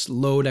TurboLinks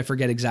load. I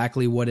forget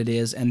exactly what it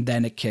is, and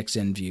then it kicks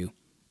in Vue.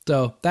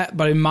 So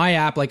but in my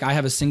app, like I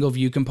have a single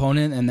Vue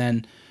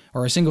component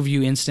or a single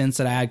Vue instance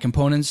that I add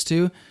components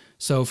to.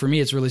 So for me,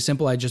 it's really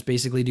simple. I just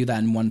basically do that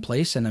in one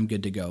place and I'm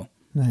good to go.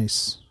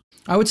 Nice.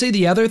 I would say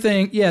the other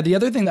thing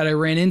that I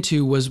ran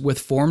into was with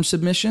form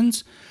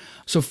submissions.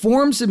 So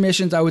form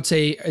submissions, I would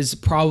say, is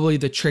probably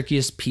the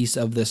trickiest piece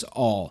of this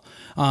all.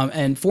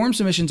 And form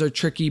submissions are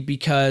tricky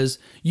because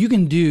you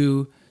can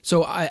do,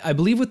 so I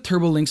believe with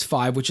TurboLinks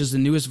 5, which is the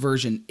newest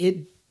version,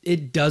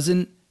 it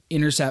doesn't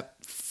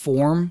intercept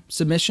form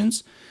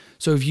submissions.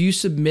 So if you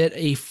submit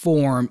a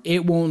form,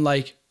 it won't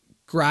like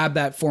grab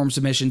that form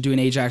submission, do an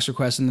AJAX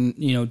request, and then,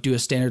 you know, do a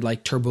standard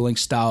like TurboLink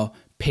style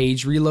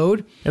page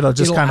reload, it'll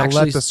just kind of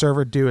let the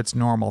server do its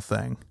normal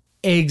thing.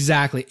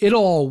 Exactly.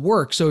 It'll all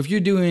work. So if you're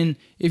doing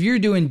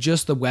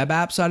just the web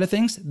app side of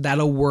things,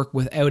 that'll work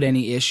without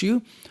any issue.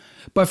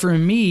 But for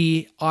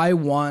me, I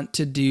want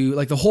to do,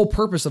 like, the whole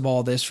purpose of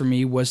all this for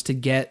me was to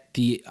get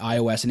the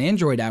iOS and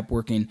Android app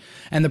working.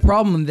 And the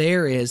problem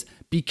there is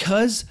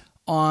because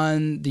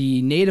on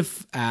the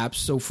native apps,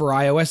 so for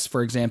iOS,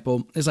 for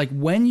example, is like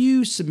when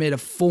you submit a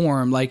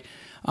form, like,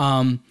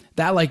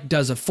 that like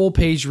does a full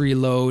page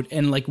reload,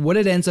 and like what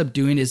it ends up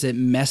doing is it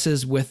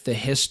messes with the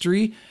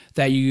history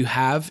that you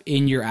have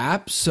in your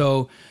app.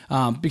 So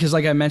because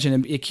like I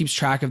mentioned, it keeps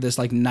track of this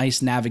like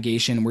nice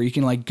navigation where you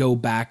can like go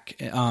back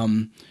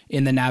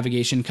in the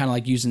navigation, kind of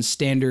like using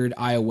standard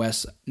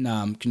iOS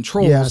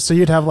controls. Yeah, so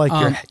you'd have like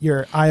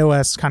your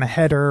iOS kind of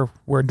header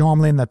where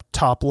normally in the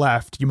top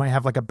left you might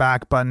have like a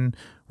back button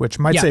which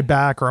might say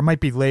back, or it might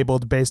be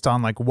labeled based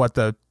on like what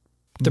the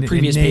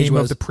previous name page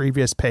was. of the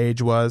previous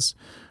page was,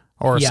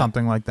 or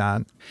something like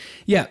that.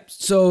 Yeah.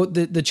 So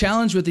the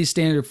challenge with these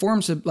standard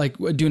forms, like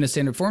doing a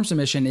standard form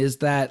submission, is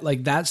that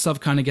like that stuff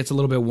kind of gets a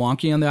little bit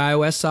wonky on the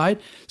iOS side.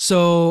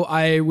 So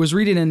I was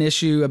reading an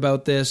issue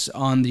about this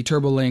on the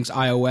TurboLinks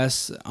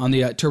iOS, on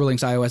the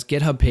TurboLinks iOS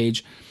GitHub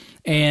page.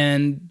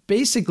 And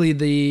basically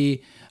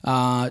the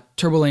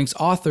TurboLinks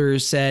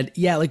authors said,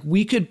 yeah, like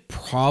we could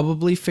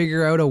probably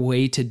figure out a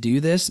way to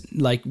do this,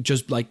 like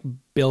just like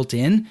built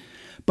in.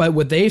 But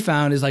what they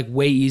found is like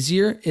way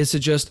easier is to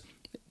just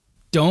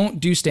don't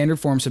do standard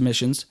form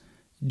submissions.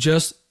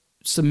 Just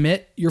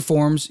submit your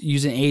forms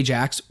using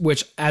AJAX,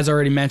 which, as I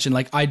already mentioned,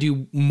 like I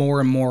do more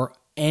and more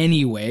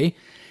anyway.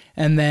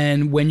 And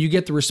then when you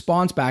get the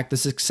response back, the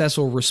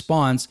successful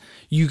response,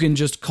 you can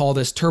just call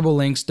this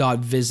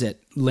turbolinks.visit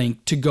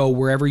link to go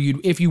wherever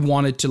if you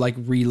wanted to like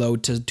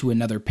reload to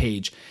another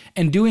page.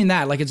 And doing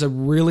that, like it's a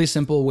really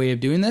simple way of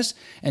doing this,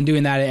 and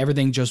doing that,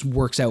 everything just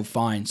works out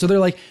fine. So they're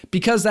like,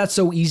 because that's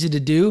so easy to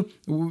do,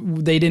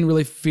 they didn't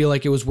really feel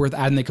like it was worth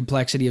adding the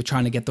complexity of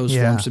trying to get those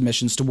form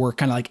submissions to work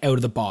kind of like out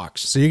of the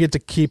box. So you get to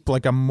keep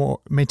like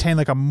maintain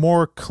like a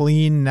more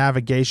clean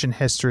navigation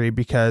history,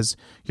 because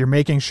you're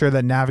making sure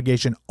that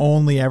navigation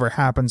only ever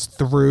happens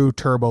through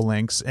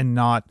TurboLinks and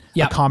not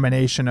a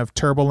combination of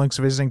TurboLinks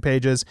visiting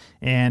pages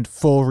and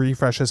full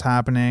refreshes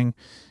happening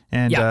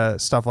and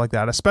stuff like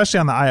that. Especially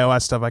on the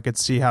iOS stuff, I could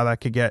see how that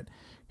could get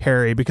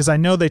hairy, because I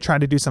know they try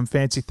to do some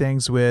fancy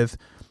things with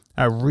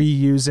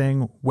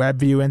reusing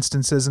WebView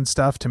instances and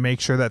stuff to make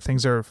sure that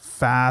things are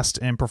fast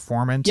and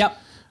performant.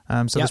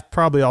 So there's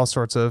probably all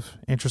sorts of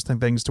interesting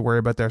things to worry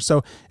about there.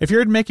 So if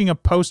you're making a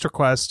post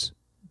request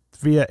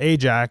via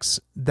AJAX,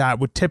 that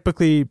would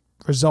typically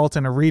result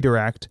in a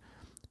redirect.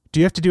 Do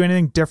you have to do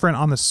anything different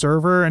on the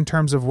server in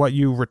terms of what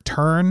you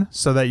return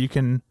so that you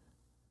can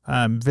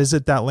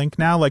visit that link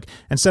now? Like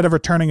instead of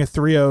returning a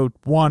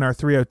 301 or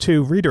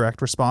 302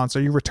 redirect response,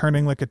 are you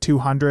returning like a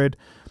 200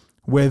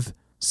 with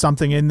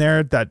something in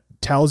there that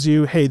tells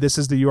you, hey, this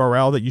is the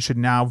URL that you should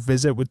now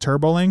visit with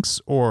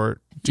TurboLinks?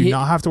 Or do you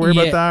not have to worry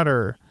about that?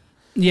 Or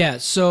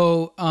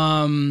so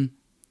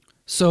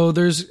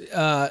there's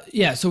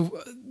so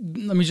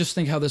let me just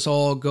think how this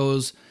all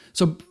goes.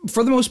 So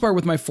for the most part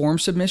with my form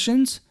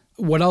submissions,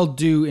 what I'll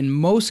do in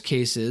most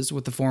cases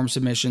with the form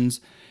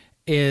submissions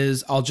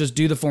is I'll just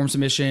do the form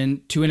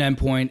submission to an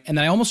endpoint, and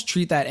then I almost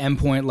treat that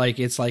endpoint like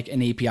it's like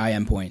an API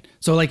endpoint.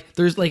 So like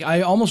there's like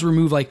I almost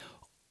remove like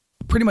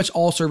pretty much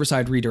all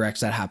server-side redirects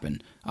that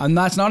happen. And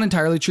that's not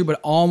entirely true, but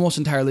almost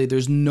entirely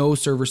there's no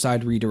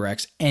server-side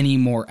redirects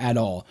anymore at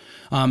all.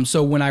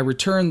 So when I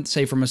return,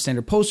 say from a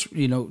standard post, to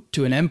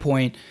an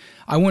endpoint,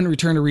 I wouldn't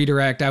return a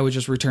redirect. I would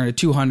just return a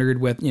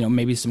 200 with,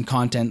 maybe some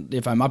content,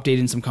 if I'm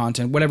updating some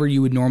content, whatever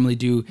you would normally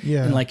do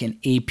in like an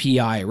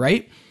API,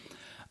 right?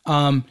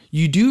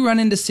 You do run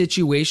into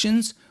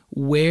situations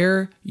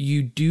where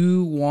you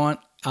do want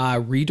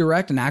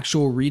redirect, an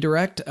actual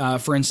redirect,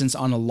 for instance,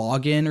 on a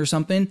login or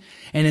something.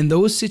 And in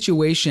those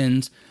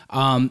situations,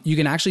 you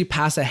can actually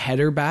pass a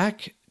header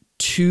back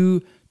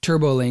to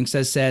TurboLinks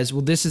that says,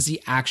 well, this is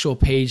the actual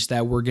page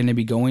that we're going to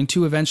be going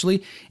to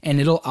eventually,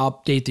 and it'll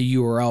update the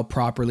URL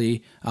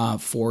properly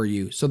for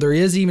you. So there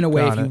is even a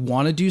way, if you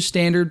want to do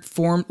standard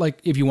form,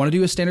 like if you want to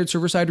do a standard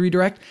server-side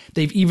redirect,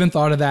 they've even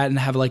thought of that and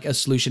have like a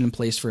solution in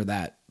place for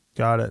that.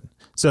 Got it.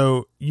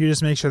 So you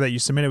just make sure that you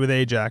submit it with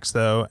AJAX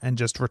though, and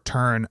just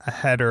return a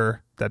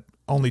header that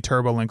only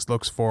TurboLinks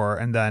looks for,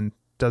 and then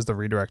does the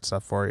redirect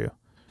stuff for you.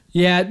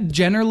 Yeah,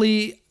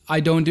 generally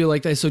I don't do it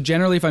like that. So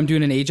generally if I'm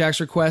doing an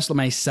AJAX request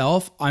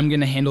myself, I'm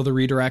going to handle the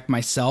redirect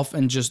myself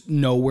and just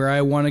know where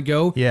I want to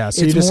go. Yeah.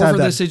 So it's you just more have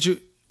for that.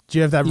 Do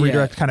you have that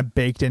redirect kind of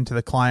baked into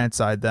the client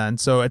side then?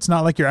 So it's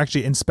not like you're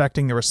actually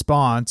inspecting the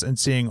response and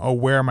seeing,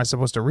 where am I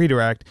supposed to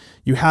redirect?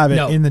 You have it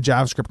in the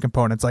JavaScript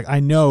component. It's like,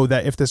 I know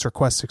that if this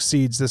request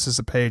succeeds, this is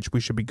a page we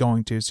should be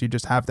going to. So you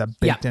just have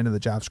that baked into the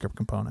JavaScript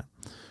component.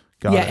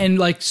 Got it. And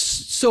like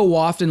so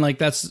often, like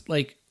that's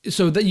like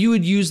so that you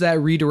would use that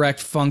redirect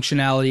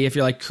functionality if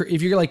you're like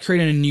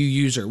creating a new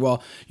user.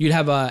 Well, you'd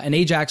have an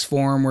Ajax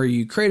form where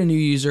you create a new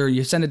user,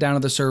 you send it down to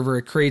the server,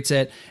 it creates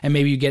it, and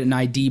maybe you get an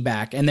ID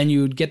back, and then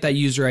you would get that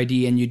user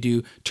ID and you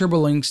do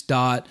turbolinks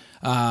dot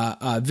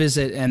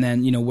visit, and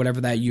then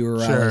whatever that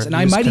URL is. And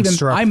I might even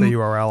construct the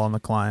URL on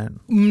the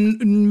client.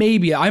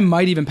 Maybe I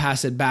might even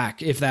pass it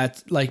back if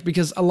that's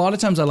because a lot of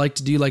times I like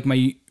to do like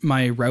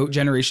my route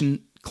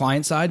generation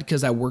client side,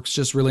 because that works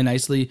just really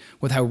nicely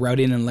with how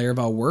routing and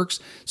Laravel works,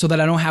 so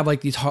that I don't have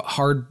like these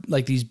hard,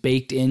 like these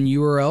baked in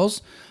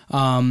URLs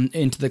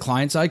into the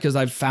client side, because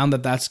I've found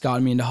that that's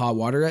gotten me into hot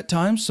water at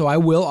times. So I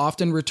will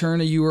often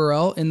return a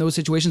URL in those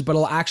situations, but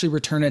I'll actually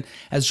return it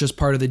as just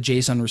part of the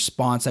JSON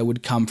response that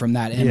would come from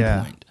that endpoint.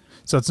 Yeah.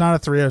 So it's not a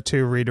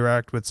 302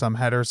 redirect with some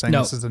header saying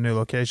this is the new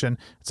location.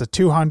 It's a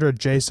 200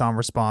 JSON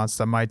response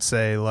that might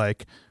say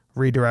like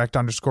redirect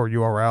underscore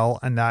URL,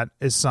 and that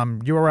is some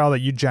URL that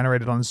you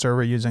generated on the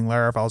server using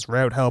Laravel's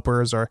route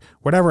helpers or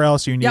whatever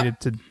else you needed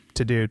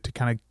to do to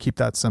kind of keep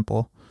that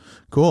simple.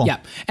 Cool. Yeah.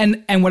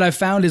 And what I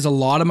found is a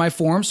lot of my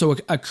forms, so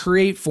a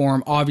create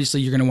form, obviously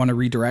you're going to want to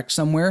redirect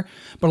somewhere,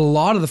 but a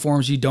lot of the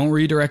forms you don't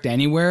redirect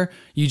anywhere.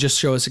 You just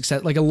show a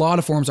success. Like a lot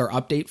of forms are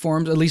update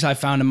forms. At least I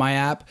found in my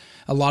app,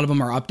 a lot of them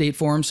are update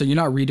forms. So you're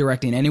not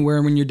redirecting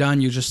anywhere when you're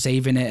done. You're just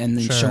saving it and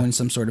then showing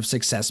some sort of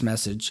success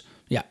message.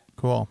 Yeah.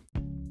 Cool.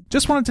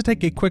 Just wanted to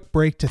take a quick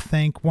break to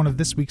thank one of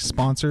this week's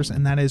sponsors,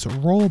 and that is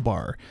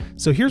Rollbar.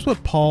 So here's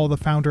what Paul, the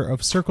founder of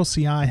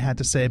CircleCI, had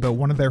to say about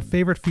one of their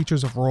favorite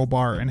features of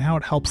Rollbar and how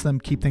it helps them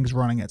keep things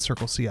running at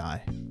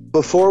CircleCI.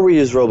 Before we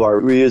used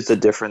Rollbar, we used a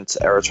different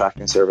error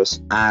tracking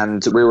service,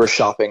 and we were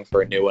shopping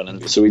for a new one.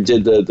 And so we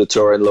did the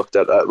tour and looked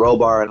at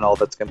Rollbar and all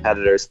of its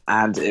competitors,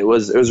 and it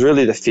was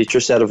really the feature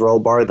set of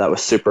Rollbar that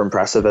was super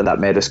impressive and that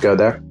made us go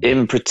there.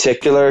 In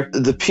particular,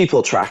 the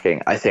people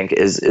tracking, I think,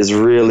 is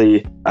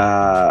really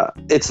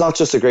it's not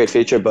just a great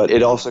feature, but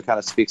it also kind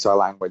of speaks our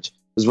language,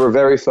 because we're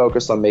very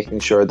focused on making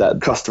sure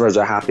that customers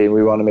are happy, and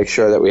we want to make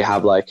sure that we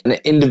have like an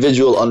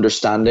individual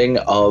understanding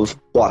of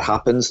what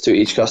happens to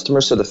each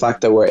customer. So the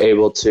fact that we're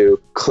able to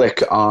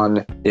click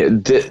on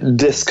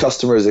this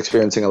customer is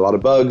experiencing a lot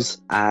of bugs,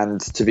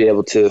 and to be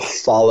able to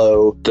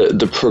follow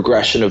the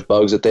progression of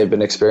bugs that they've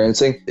been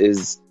experiencing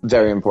is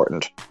very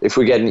important. If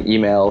we get an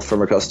email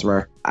from a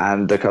customer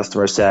and the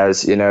customer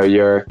says,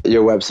 your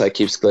website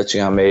keeps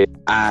glitching on me,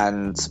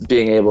 and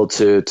being able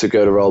to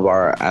go to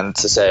Rollbar and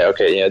to say,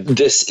 okay,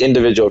 this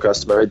individual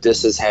customer,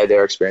 this is how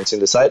they're experiencing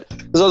the site.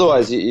 Because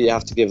otherwise you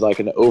have to give like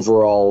an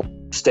overall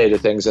state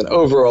of things, and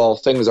overall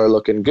things are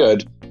looking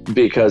good,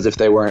 because if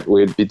they weren't,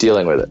 we'd be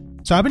dealing with it.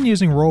 So I've been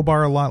using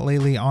Rollbar a lot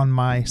lately on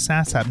my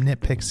SaaS app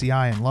Nitpick CI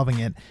and loving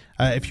it.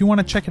 If you want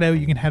to check it out,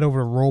 you can head over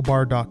to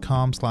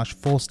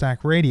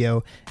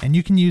rollbar.com/fullstackradio, and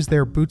you can use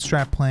their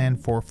Bootstrap plan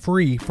for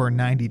free for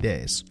 90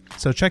 days.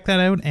 So check that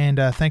out, and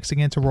thanks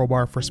again to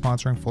Rollbar for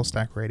sponsoring Full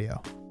Stack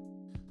Radio.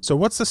 So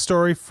what's the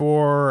story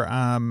for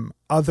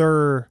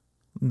other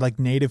like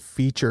native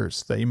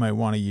features that you might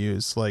want to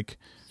use? Like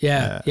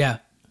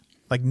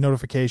like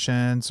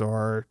notifications,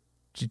 or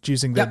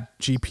using the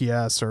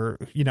GPS, or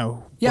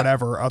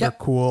whatever other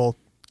cool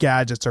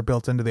gadgets are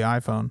built into the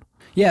iPhone.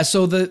 Yeah,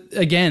 so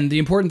the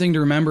important thing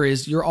to remember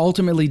is you're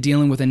ultimately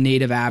dealing with a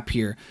native app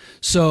here.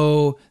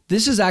 So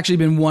this has actually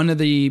been one of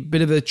the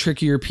bit of the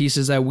trickier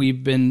pieces that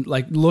we've been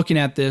like looking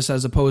at this,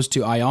 as opposed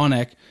to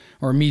Ionic,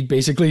 or me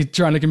basically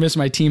trying to convince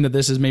my team that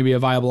this is maybe a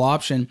viable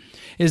option,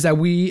 is that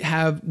we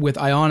have with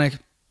Ionic,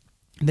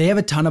 they have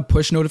a ton of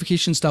push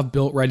notification stuff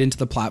built right into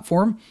the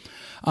platform.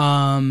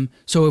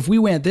 So if we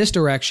went this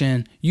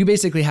direction, you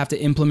basically have to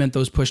implement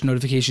those push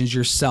notifications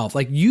yourself.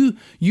 Like you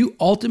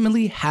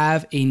ultimately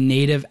have a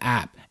native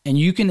app, and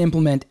you can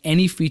implement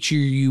any feature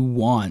you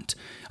want.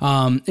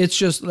 It's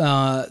just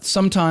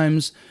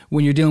sometimes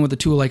when you're dealing with a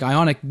tool like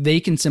Ionic, they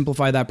can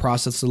simplify that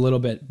process a little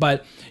bit.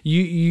 But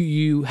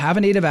you have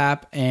a native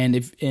app, and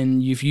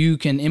if you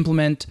can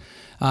implement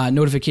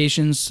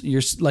notifications,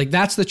 you're like,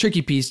 that's the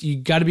tricky piece. You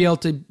got to be able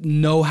to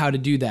know how to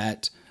do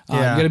that. You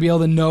got to be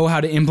able to know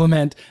how to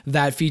implement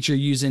that feature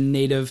using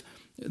native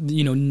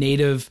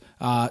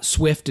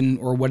Swift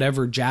or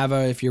whatever,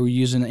 Java if you're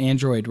using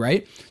Android,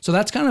 right? So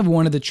that's kind of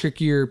one of the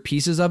trickier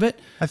pieces of it.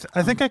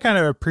 I think I kind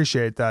of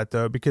appreciate that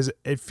though, because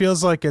it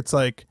feels like it's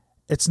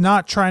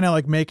not trying to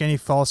like make any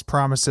false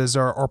promises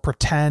or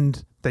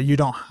pretend that you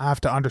don't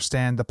have to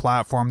understand the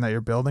platform that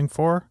you're building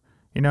for.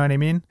 You know what I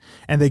mean?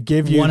 And they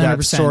give you 100%.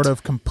 That sort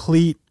of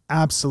complete,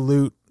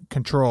 absolute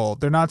control.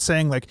 They're not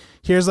saying like,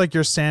 here's like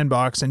your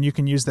sandbox and you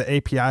can use the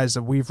APIs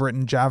that we've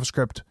written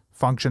JavaScript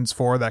functions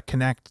for that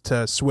connect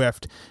to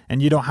Swift,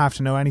 and you don't have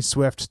to know any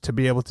Swift to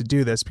be able to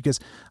do this, because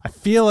I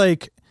feel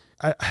like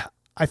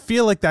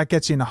that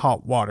gets you into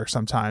hot water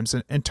sometimes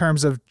in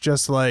terms of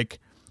just like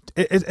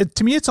it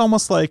to me it's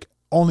almost like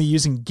only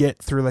using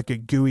Git through like a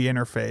GUI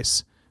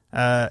interface.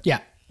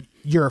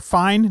 You're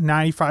fine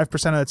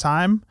 95% of the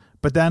time,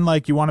 but then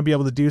like you want to be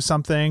able to do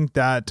something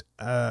that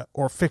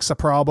or fix a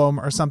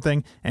problem or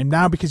something, and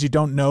now because you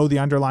don't know the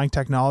underlying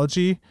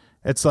technology,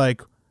 it's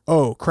like,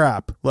 oh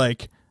crap,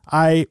 like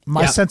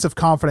my sense of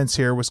confidence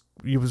here was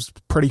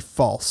pretty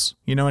false.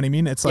 You know what I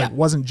mean? It's like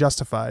wasn't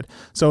justified.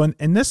 So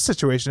in this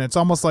situation, it's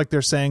almost like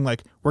they're saying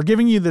like, we're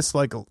giving you this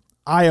like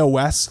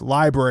iOS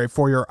library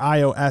for your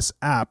iOS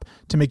app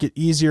to make it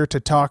easier to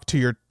talk to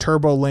your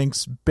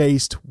TurboLinks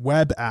based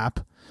web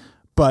app,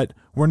 but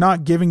we're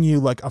not giving you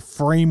like a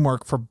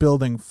framework for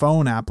building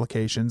phone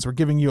applications. We're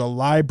giving you a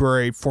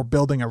library for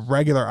building a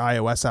regular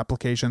iOS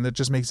application that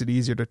just makes it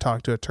easier to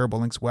talk to a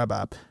TurboLinks web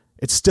app.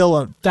 It's still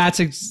a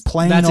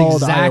plain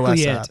old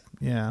iOS app.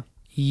 Yeah.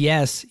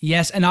 Yes.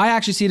 And I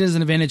actually see it as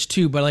an advantage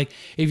too. But like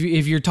if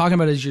you're talking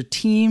about it as your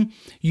team,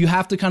 you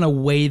have to kind of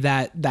weigh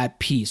that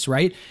piece,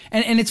 right?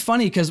 And it's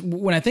funny because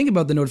when I think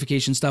about the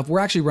notification stuff, we're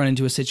actually running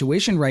into a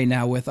situation right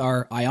now with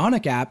our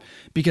Ionic app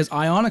because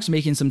Ionic's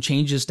making some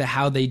changes to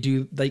how they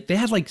do. Like they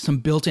had like some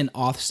built-in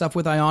auth stuff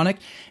with Ionic,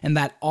 and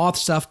that auth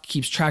stuff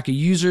keeps track of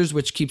users,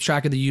 which keeps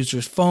track of the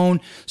user's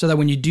phone, so that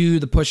when you do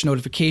the push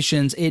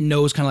notifications, it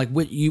knows kind of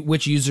like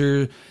which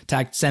user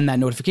to send that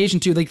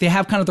notification to. Like they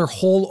have kind of their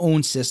whole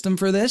own system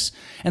for this,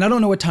 and I don't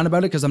know a ton about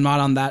it because I'm not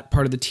on that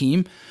part of the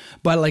team,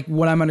 but like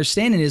what I'm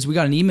understanding is we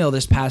got an email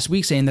this past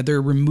week saying that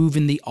they're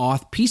removing the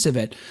auth piece of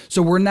it,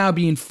 so we're now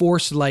being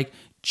forced to like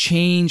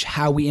change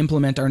how we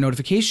implement our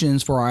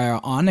notifications for our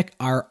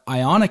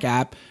Ionic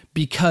app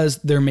because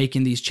they're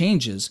making these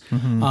changes.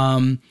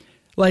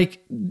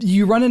 Like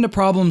you run into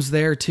problems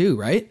there too,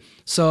 right?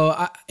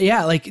 So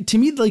like to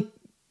me, like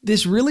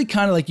this really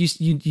kind of like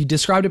you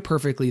described it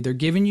perfectly. They're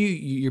giving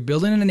you're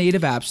building in a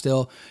native app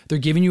still. They're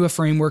giving you a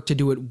framework to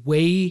do it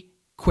way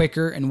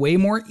quicker and way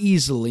more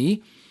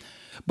easily.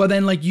 But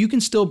then like you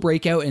can still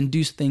break out and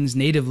do things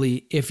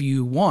natively if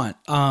you want.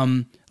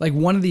 Like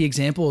one of the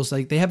examples,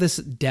 like they have this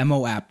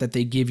demo app that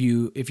they give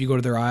you if you go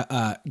to their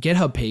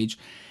GitHub page.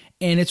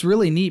 And it's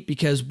really neat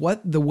because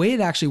the way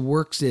it actually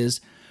works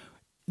is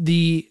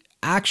the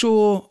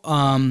actual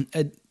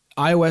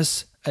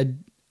iOS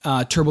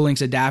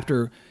TurboLinks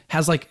adapter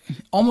has like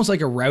almost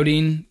like a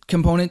routing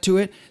component to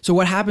it. So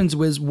what happens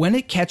was when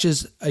it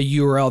catches a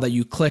URL that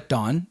you clicked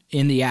on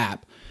in the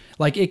app,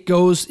 like it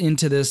goes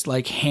into this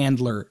like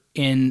handler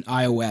in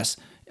iOS.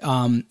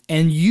 And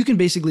you can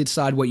basically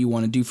decide what you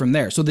want to do from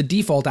there. So the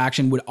default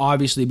action would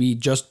obviously be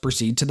just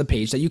proceed to the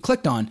page that you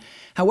clicked on.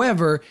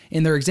 However,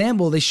 in their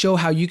example, they show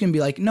how you can be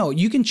like, no,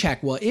 you can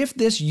check, well, if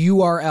this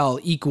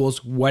URL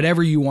equals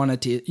whatever you want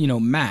it to,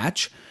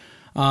 match.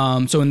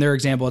 So in their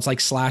example, it's like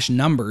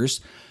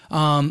 /numbers.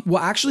 We'll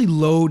actually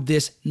load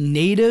this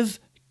native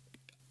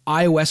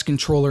iOS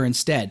controller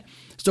instead.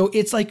 So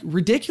it's like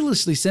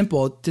ridiculously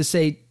simple to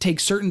say, take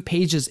certain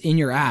pages in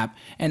your app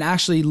and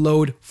actually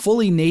load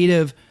fully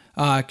native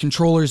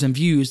controllers and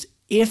views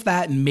if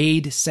that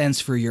made sense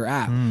for your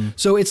app.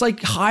 So it's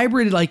like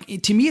hybrid, like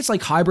to me, it's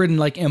like hybrid in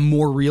like a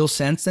more real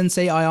sense than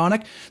say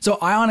Ionic. So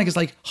Ionic is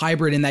like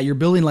hybrid in that you're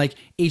building like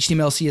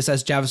HTML,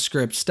 CSS,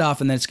 JavaScript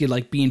stuff, and then it's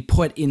like being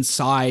put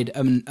inside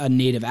a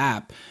native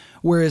app.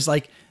 Whereas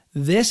like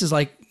this is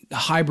like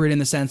hybrid in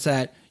the sense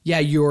that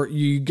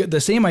you get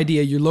the same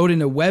idea, you're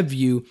loading a web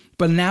view,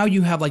 but now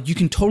you have like, you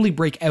can totally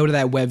break out of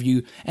that web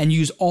view and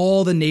use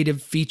all the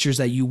native features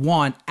that you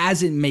want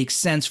as it makes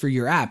sense for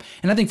your app.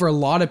 And I think for a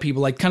lot of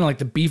people, like kind of like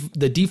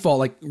the default,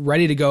 like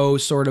ready to go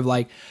sort of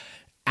like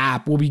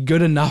app will be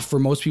good enough for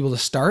most people to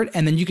start.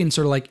 And then you can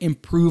sort of like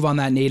improve on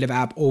that native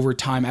app over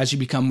time as you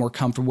become more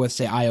comfortable with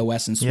say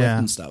iOS and Swift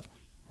and stuff.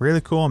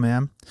 Really cool,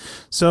 man.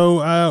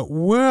 So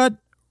what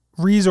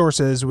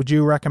resources would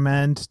you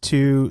recommend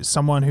to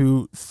someone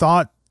who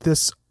thought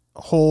this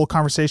whole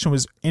conversation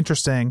was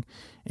interesting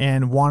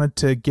and wanted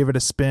to give it a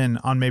spin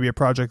on maybe a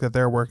project that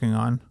they're working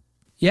on?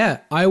 Yeah,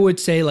 I would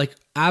say like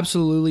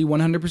absolutely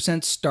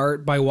 100%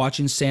 start by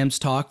watching Sam's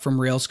talk from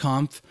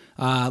RailsConf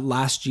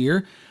last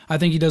year. I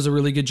think he does a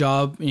really good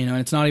job, and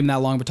it's not even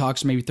that long of a talk,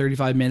 so maybe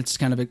 35 minutes to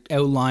kind of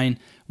outline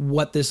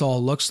what this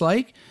all looks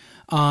like.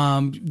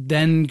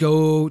 Then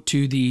go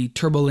to the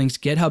TurboLinks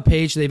GitHub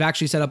page. They've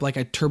actually set up like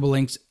a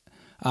TurboLinks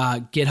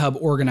GitHub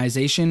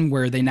organization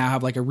where they now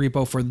have like a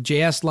repo for the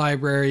JS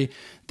library.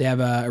 They have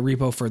a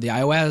repo for the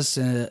iOS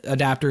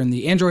adapter and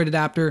the Android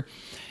adapter.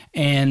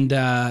 And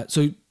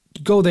so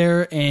go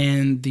there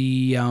and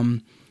they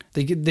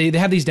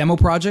have these demo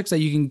projects that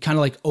you can kind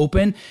of like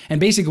open. And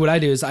basically what I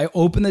do is I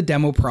open the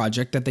demo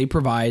project that they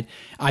provide.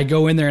 I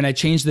go in there and I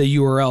change the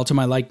URL to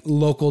my like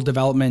local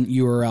development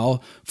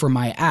URL for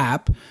my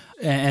app.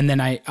 And then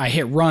I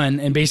hit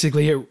run, and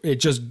basically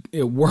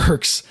it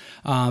works.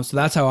 So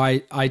that's how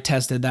I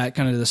tested that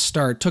kind of the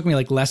start. It took me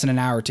like less than an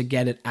hour to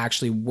get it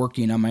actually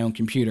working on my own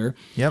computer.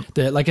 Yep.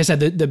 Like I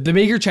said, the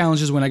bigger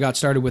challenges when I got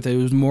started with it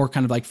was more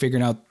kind of like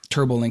figuring out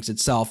TurboLinks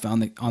itself on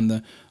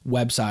the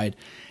website.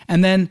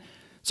 And then,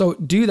 so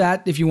do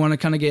that if you want to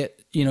kind of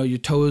get, your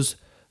toes,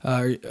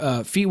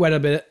 feet wet a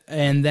bit.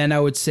 And then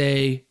I would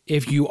say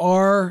if you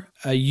are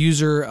a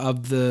user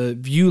of the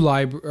Vue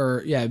library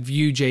or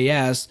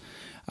Vue.js,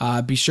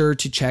 be sure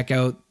to check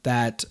out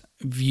that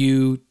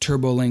Vue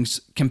TurboLinks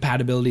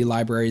compatibility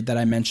library that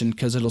I mentioned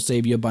because it'll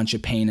save you a bunch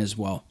of pain as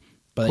well.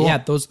 But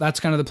cool.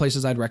 That's kind of the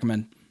places I'd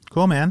recommend.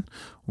 Cool, man.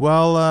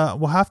 Well,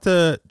 we'll have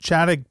to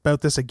chat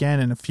about this again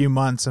in a few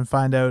months and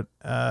find out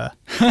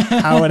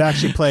how it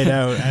actually played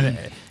out,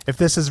 and if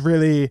this is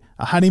really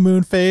a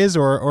honeymoon phase,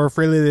 or if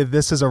really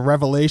this is a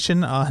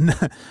revelation on,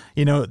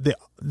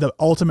 the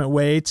ultimate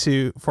way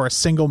for a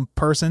single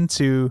person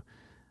to,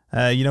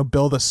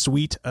 build a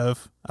suite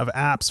of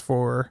apps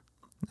for,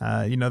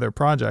 their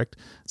project.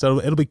 So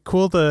it'll be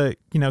cool to,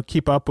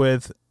 keep up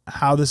with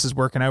how this is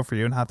working out for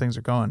you and how things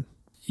are going.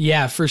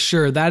 Yeah, for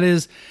sure. That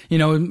is,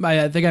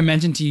 I think I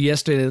mentioned to you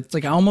yesterday, it's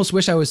like I almost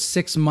wish I was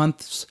 6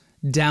 months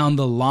down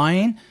the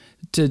line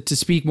to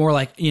speak more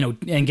like,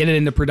 and get it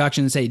into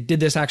production and say,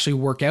 did this actually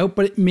work out?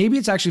 But maybe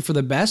it's actually for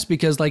the best,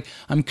 because like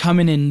I'm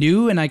coming in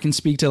new and I can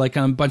speak to like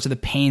a bunch of the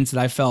pains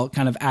that I felt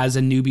kind of as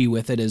a newbie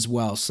with it as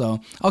well. So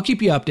I'll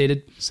keep you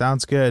updated.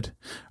 Sounds good.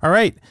 All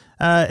right.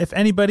 If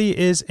anybody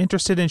is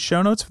interested in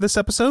show notes for this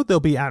episode, they'll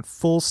be at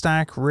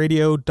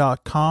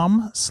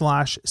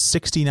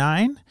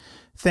fullstackradio.com/69.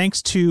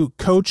 Thanks to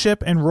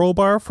CodeShip and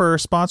Rollbar for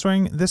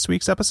sponsoring this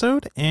week's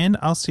episode, and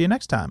I'll see you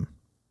next time.